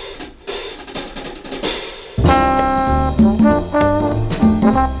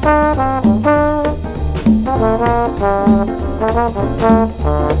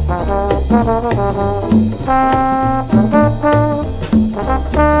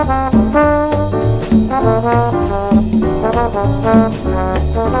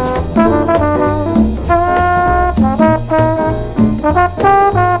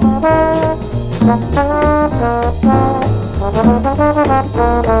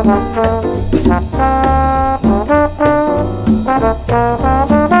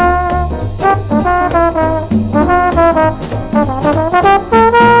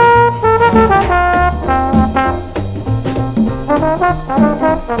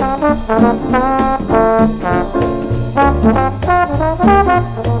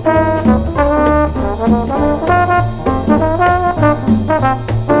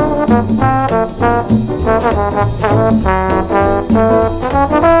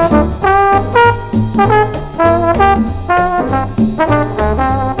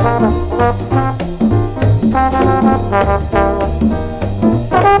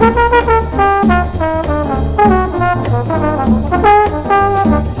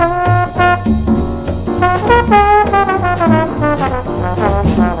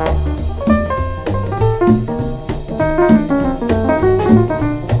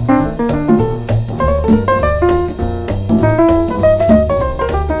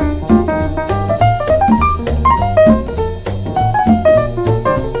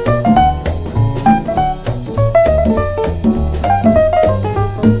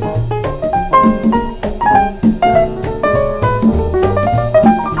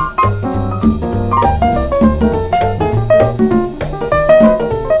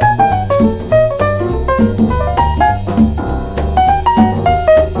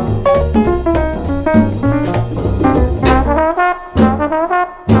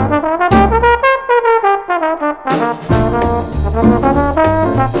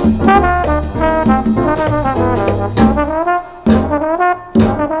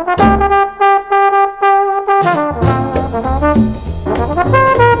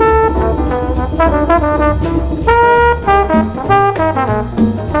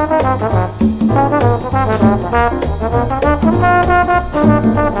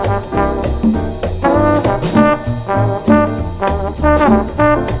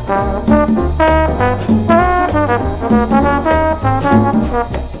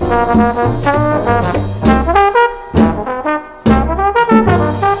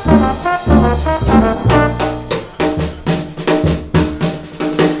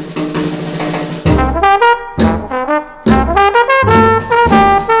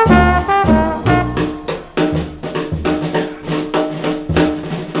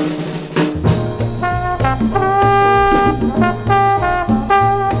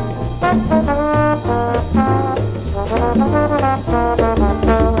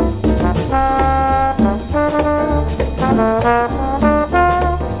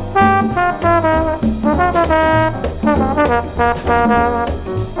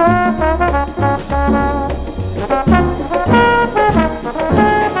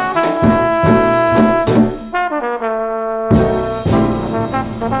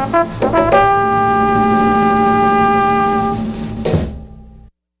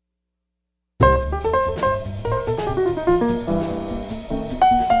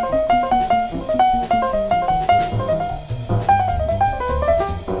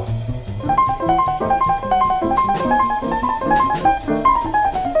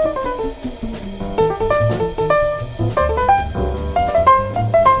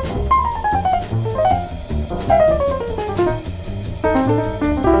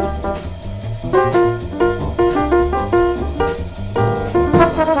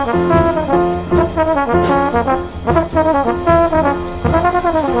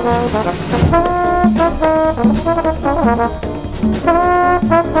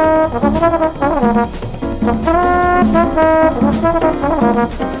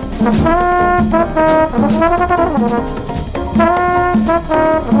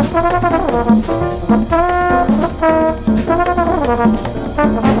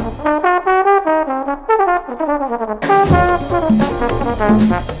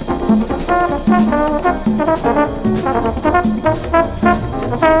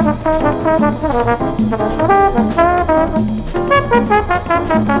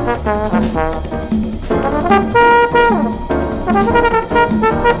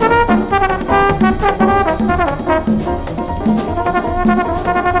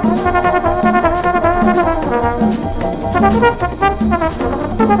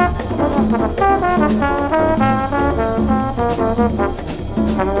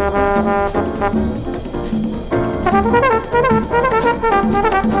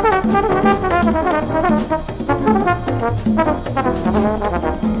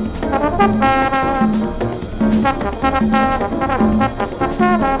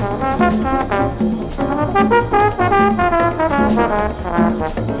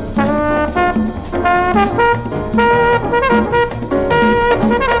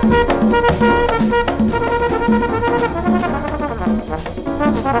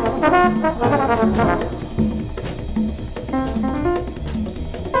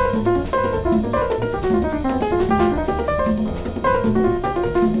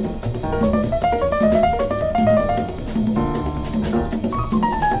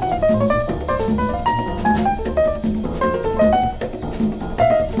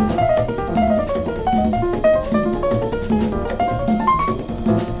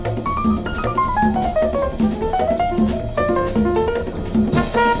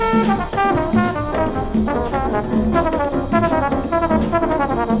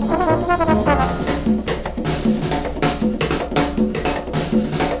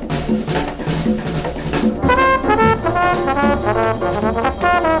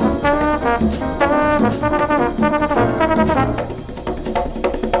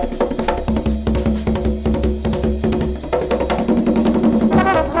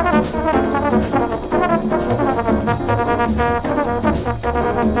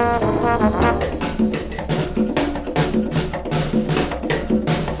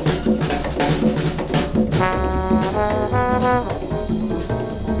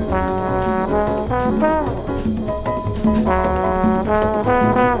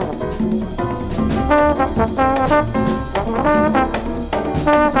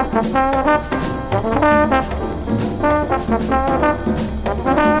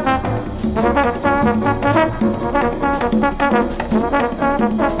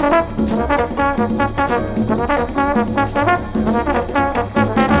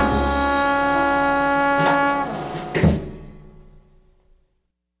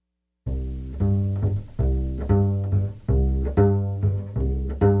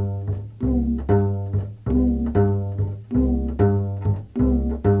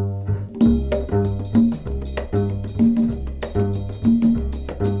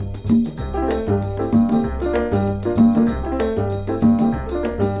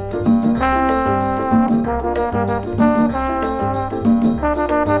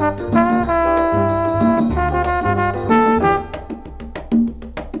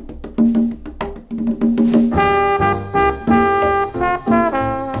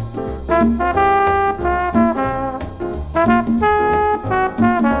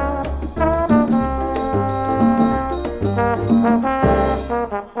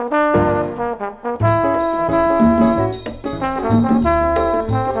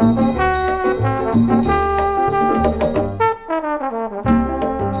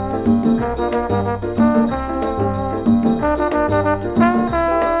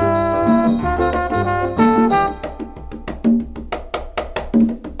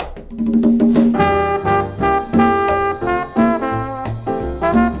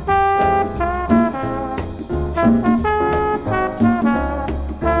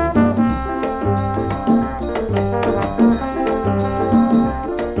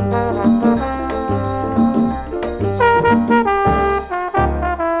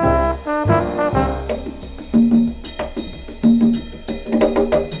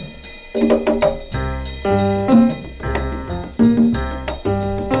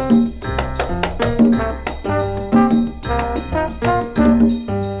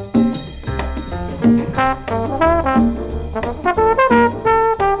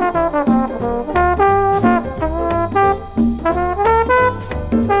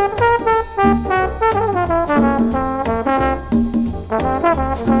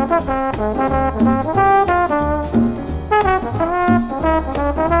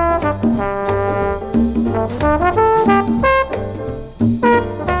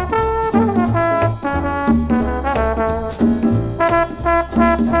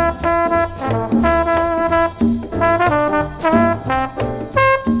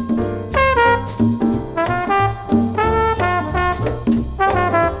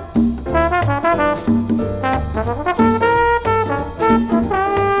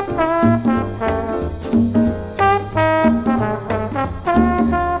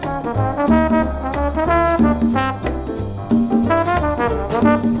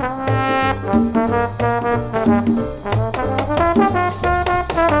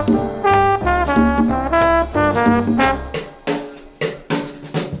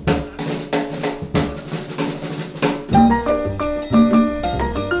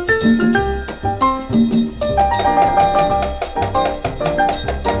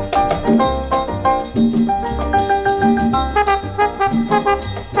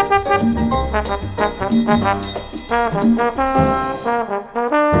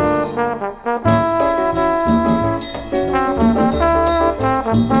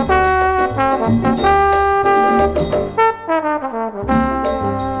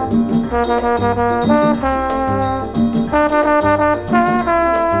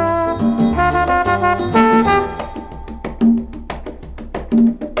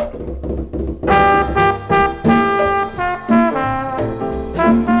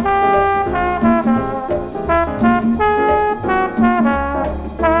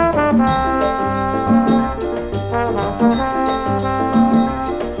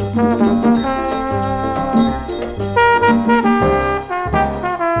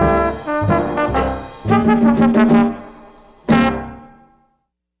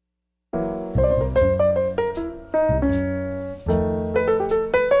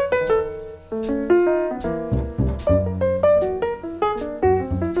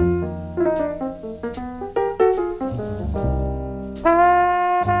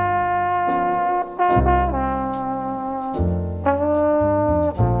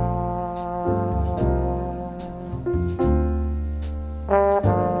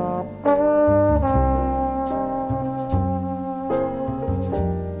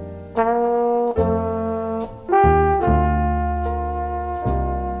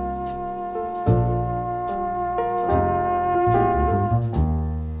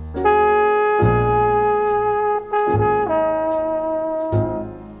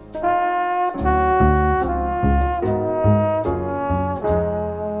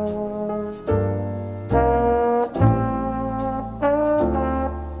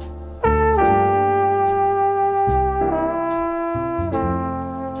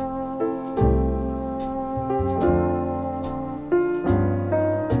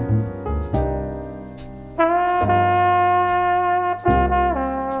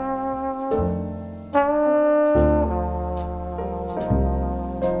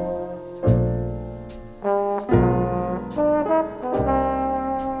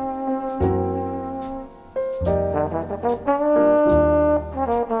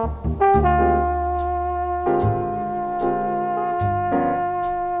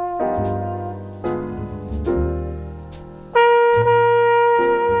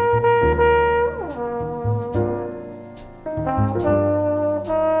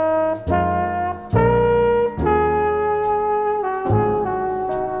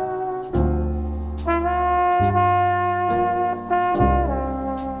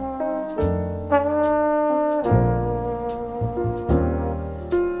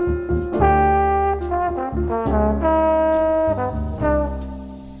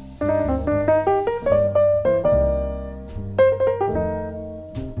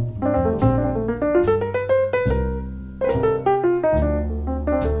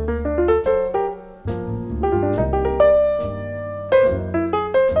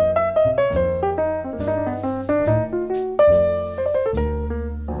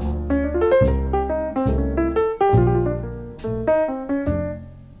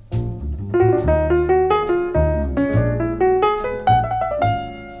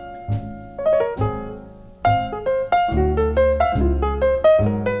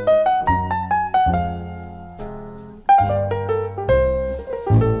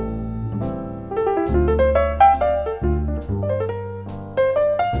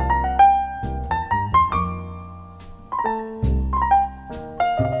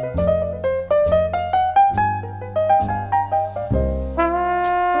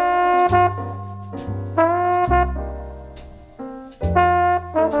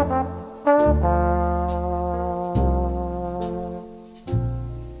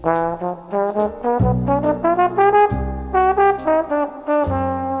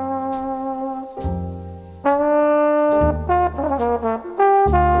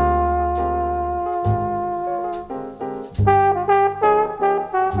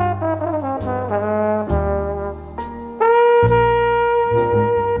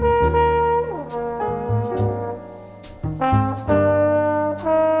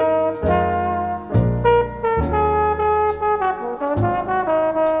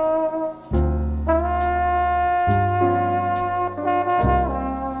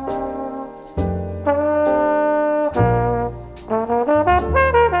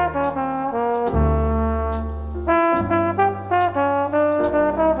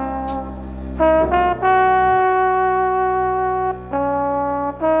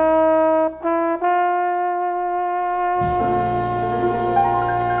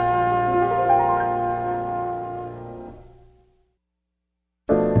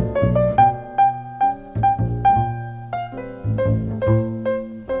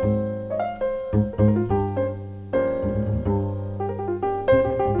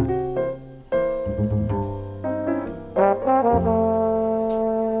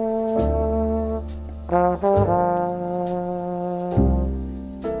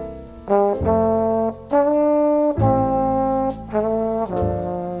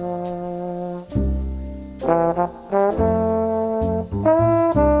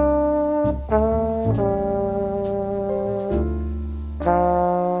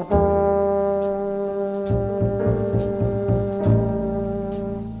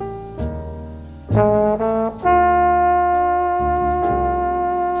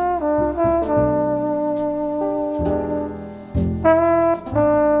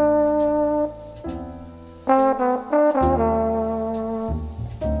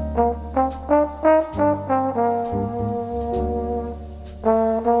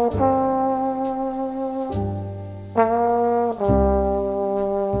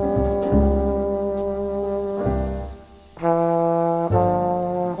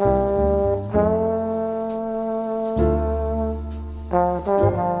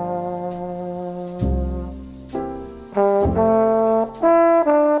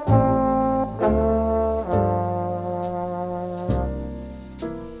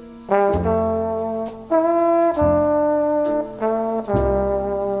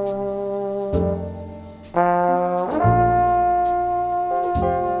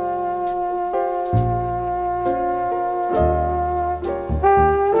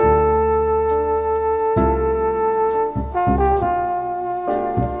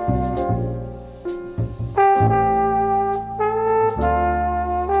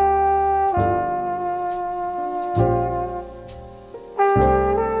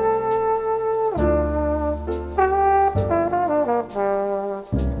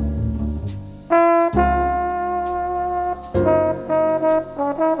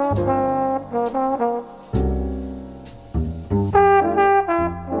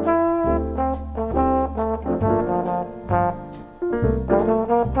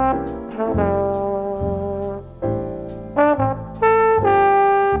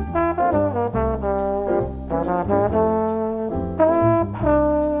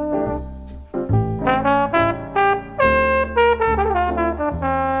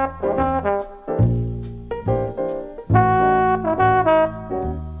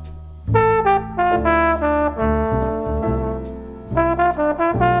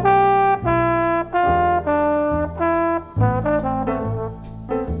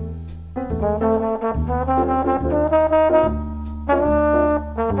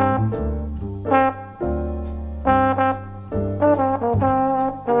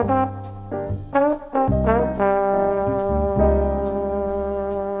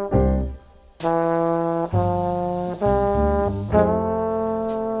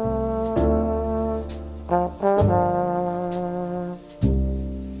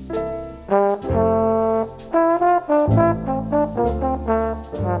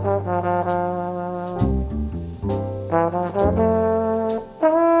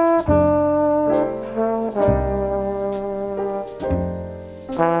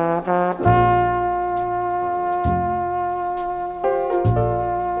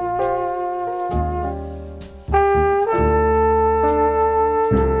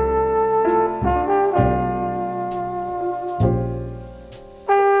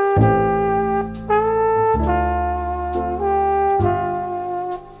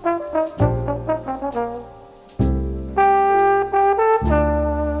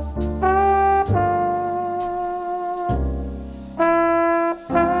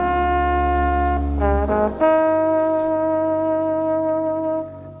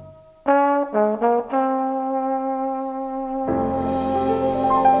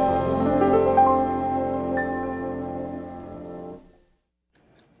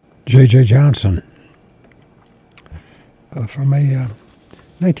 J.J. Johnson from a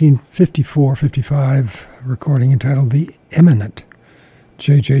 1954-55 recording entitled The Eminent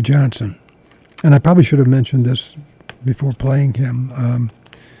J.J. Johnson. And I probably should have mentioned this before playing him,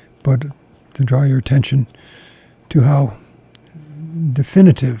 but to draw your attention to how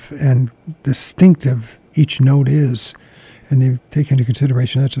definitive and distinctive each note is. And you take into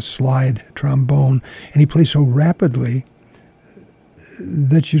consideration that's a slide trombone, and he plays so rapidly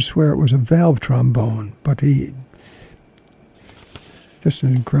that you swear it was a valve trombone, but he just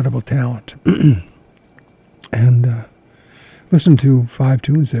an incredible talent. And listen to 5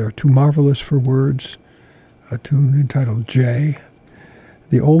 tunes there. Too Marvelous for Words, a tune entitled J,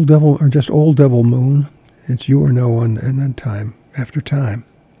 The Old Devil, or just Old Devil Moon, It's You or No One, and then Time After Time.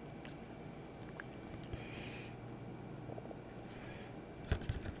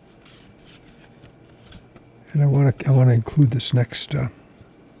 And I want to include this next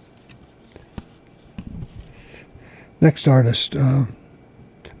artist.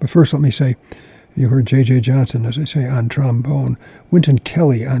 But first, let me say, You heard J.J. Johnson, as I say, on trombone, Wynton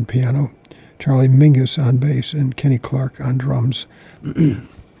Kelly on piano, Charlie Mingus on bass, and Kenny Clark on drums.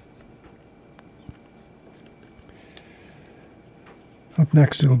 Up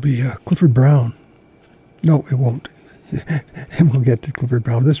next, it'll be Clifford Brown. No, it won't. And we'll get to Clifford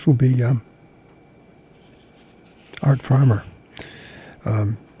Brown. This will be Art Farmer,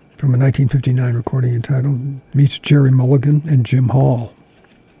 from a 1959 recording entitled Meets Jerry Mulligan and Jim Hall.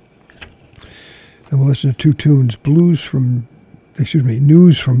 And we'll listen to two tunes, News from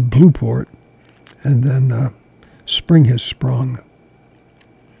Blueport, and then Spring Has Sprung.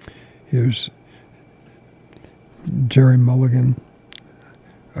 Here's Jerry Mulligan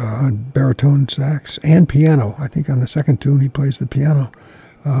on baritone sax and piano. I think on the second tune he plays the piano.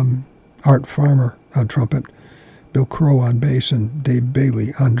 Art Farmer on trumpet, Bill Crow on bass, and Dave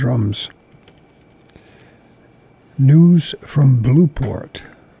Bailey on drums. News from Blueport.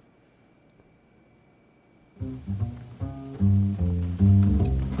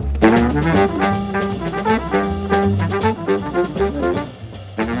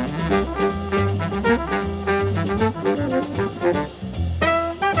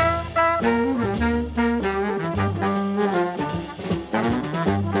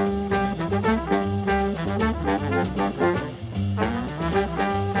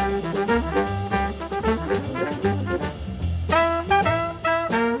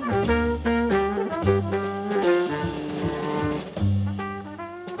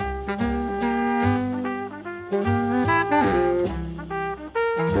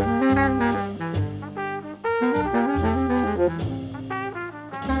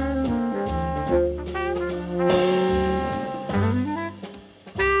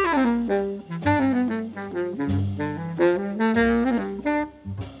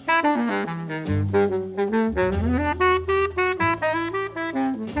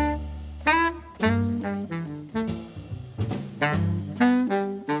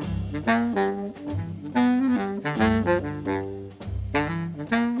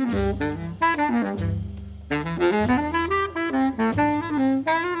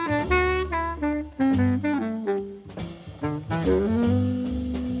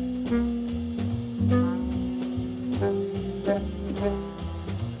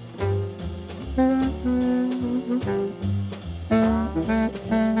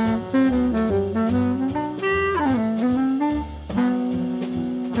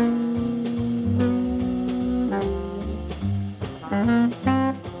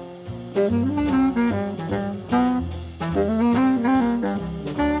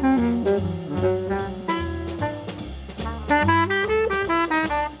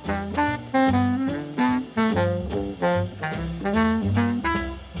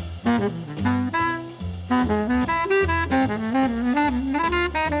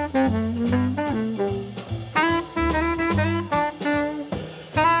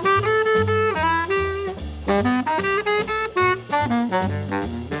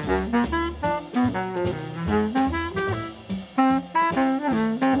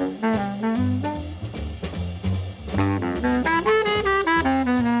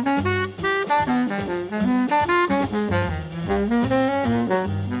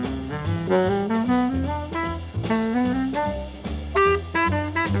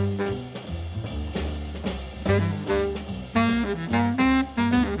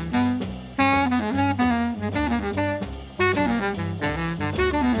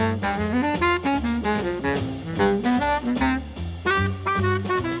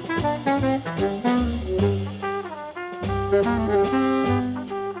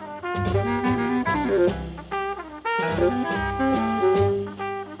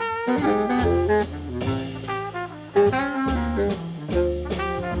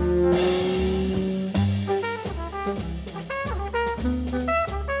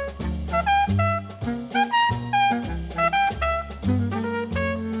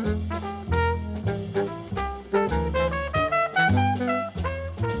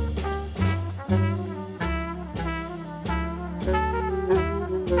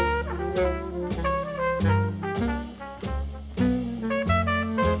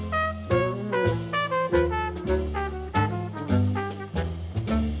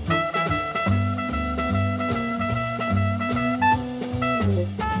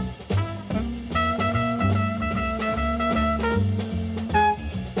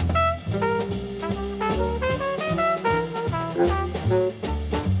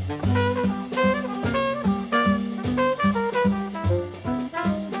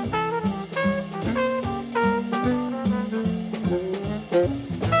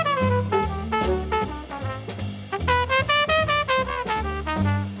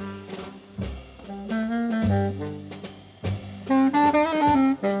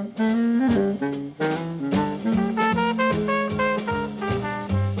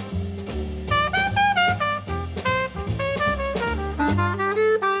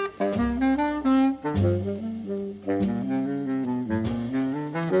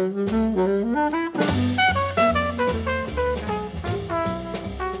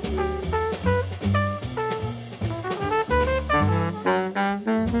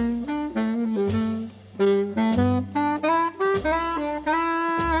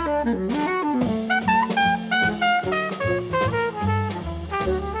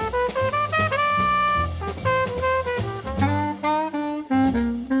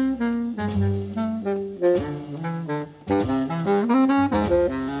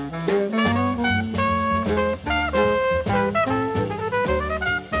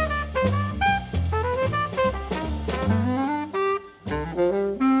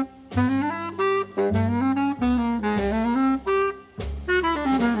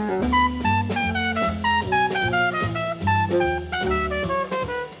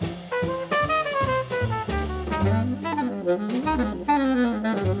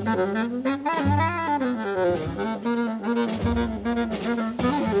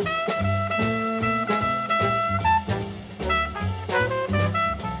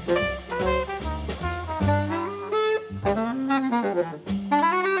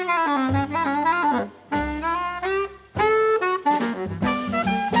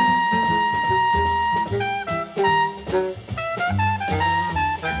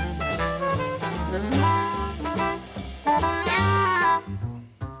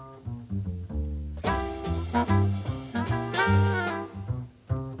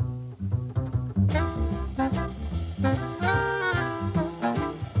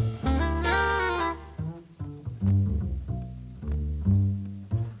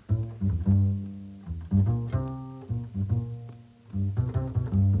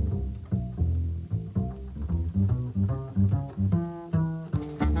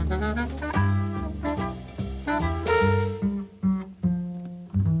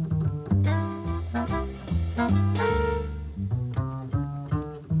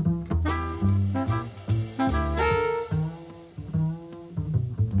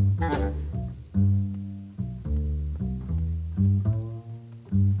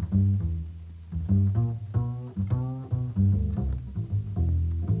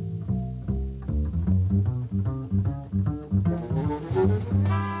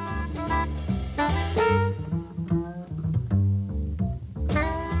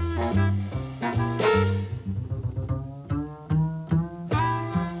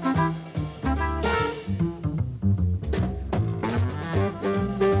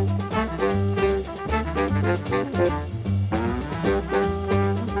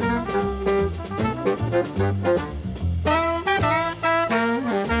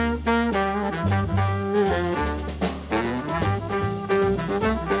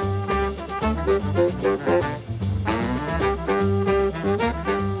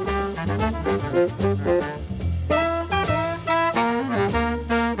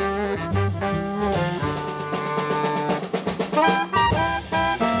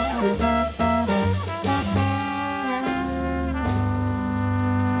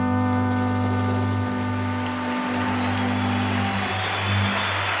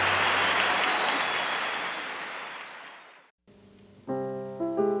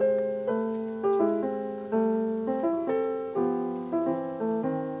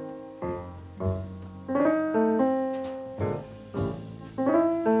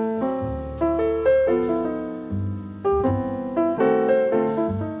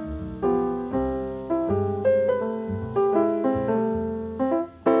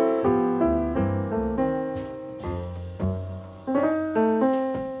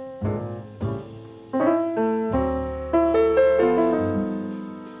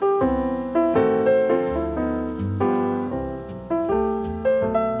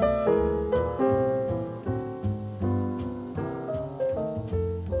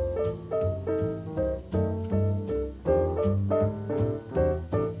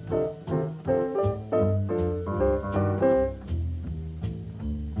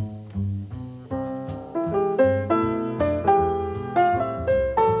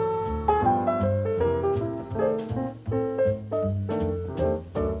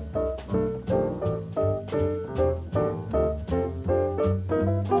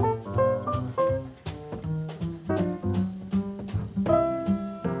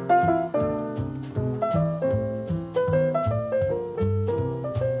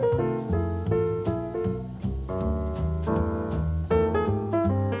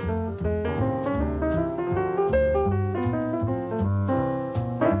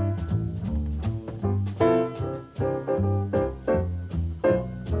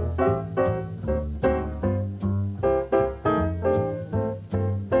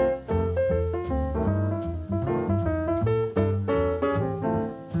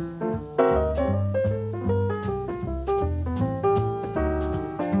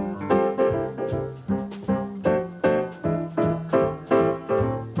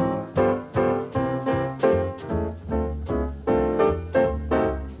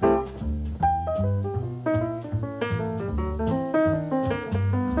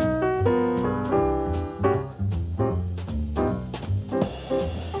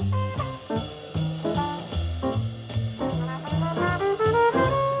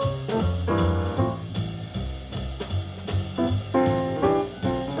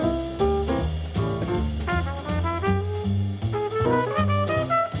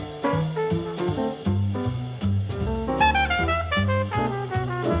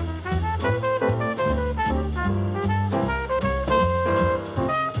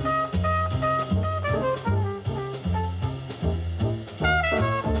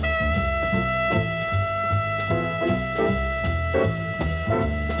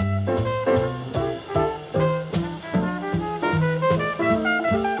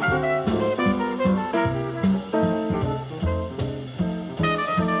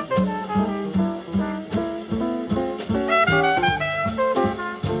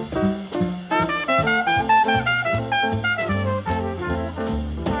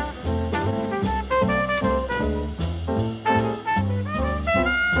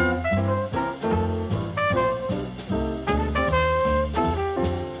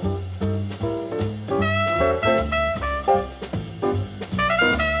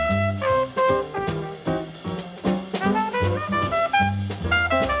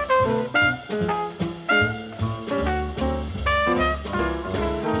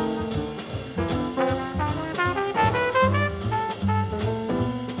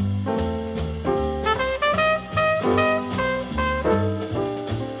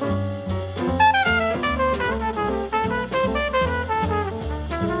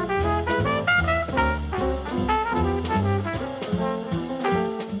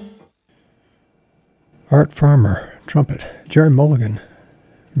 Art Farmer, trumpet. Jerry Mulligan,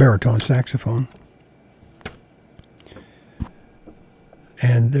 baritone saxophone.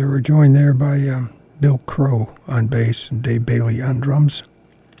 And they were joined there by Bill Crow on bass and Dave Bailey on drums,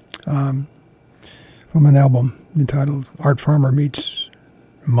 from an album entitled Art Farmer Meets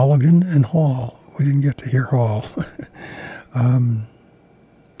Mulligan and Hall. We didn't get to hear Hall. And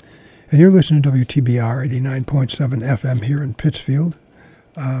you're listening to WTBR 89.7 FM here in Pittsfield.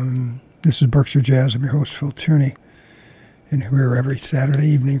 This is Berkshire Jazz. I'm your host, Phil Tierney, and we're every Saturday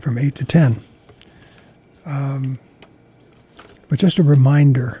evening from 8 to 10. But just a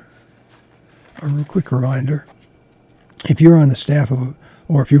reminder, a real quick reminder, if you're on the staff of,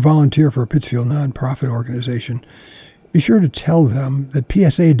 or if you volunteer for a Pittsfield nonprofit organization, be sure to tell them that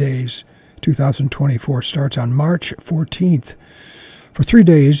PSA Days 2024 starts on March 14th. For 3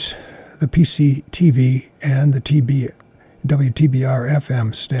 days, the PCTV and the WTBR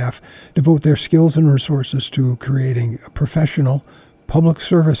FM staff devote their skills and resources to creating professional public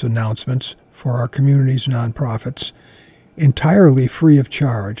service announcements for our community's nonprofits, entirely free of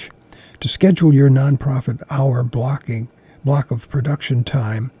charge. To schedule your nonprofit hour block of production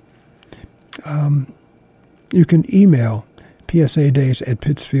time, you can email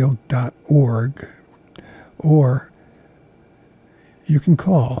psadays@pittsfield.org, or you can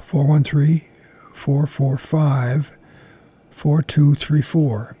call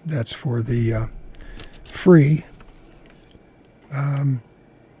 413-445-4234. That's for the free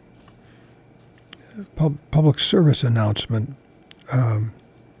public service announcement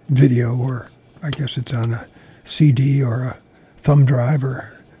video, or I guess it's on a CD or a thumb drive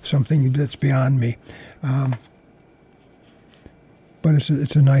or something that's beyond me. But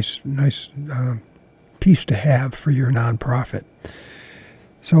it's a nice piece to have for your nonprofit.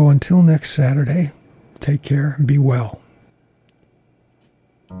 So until next Saturday, take care and be well.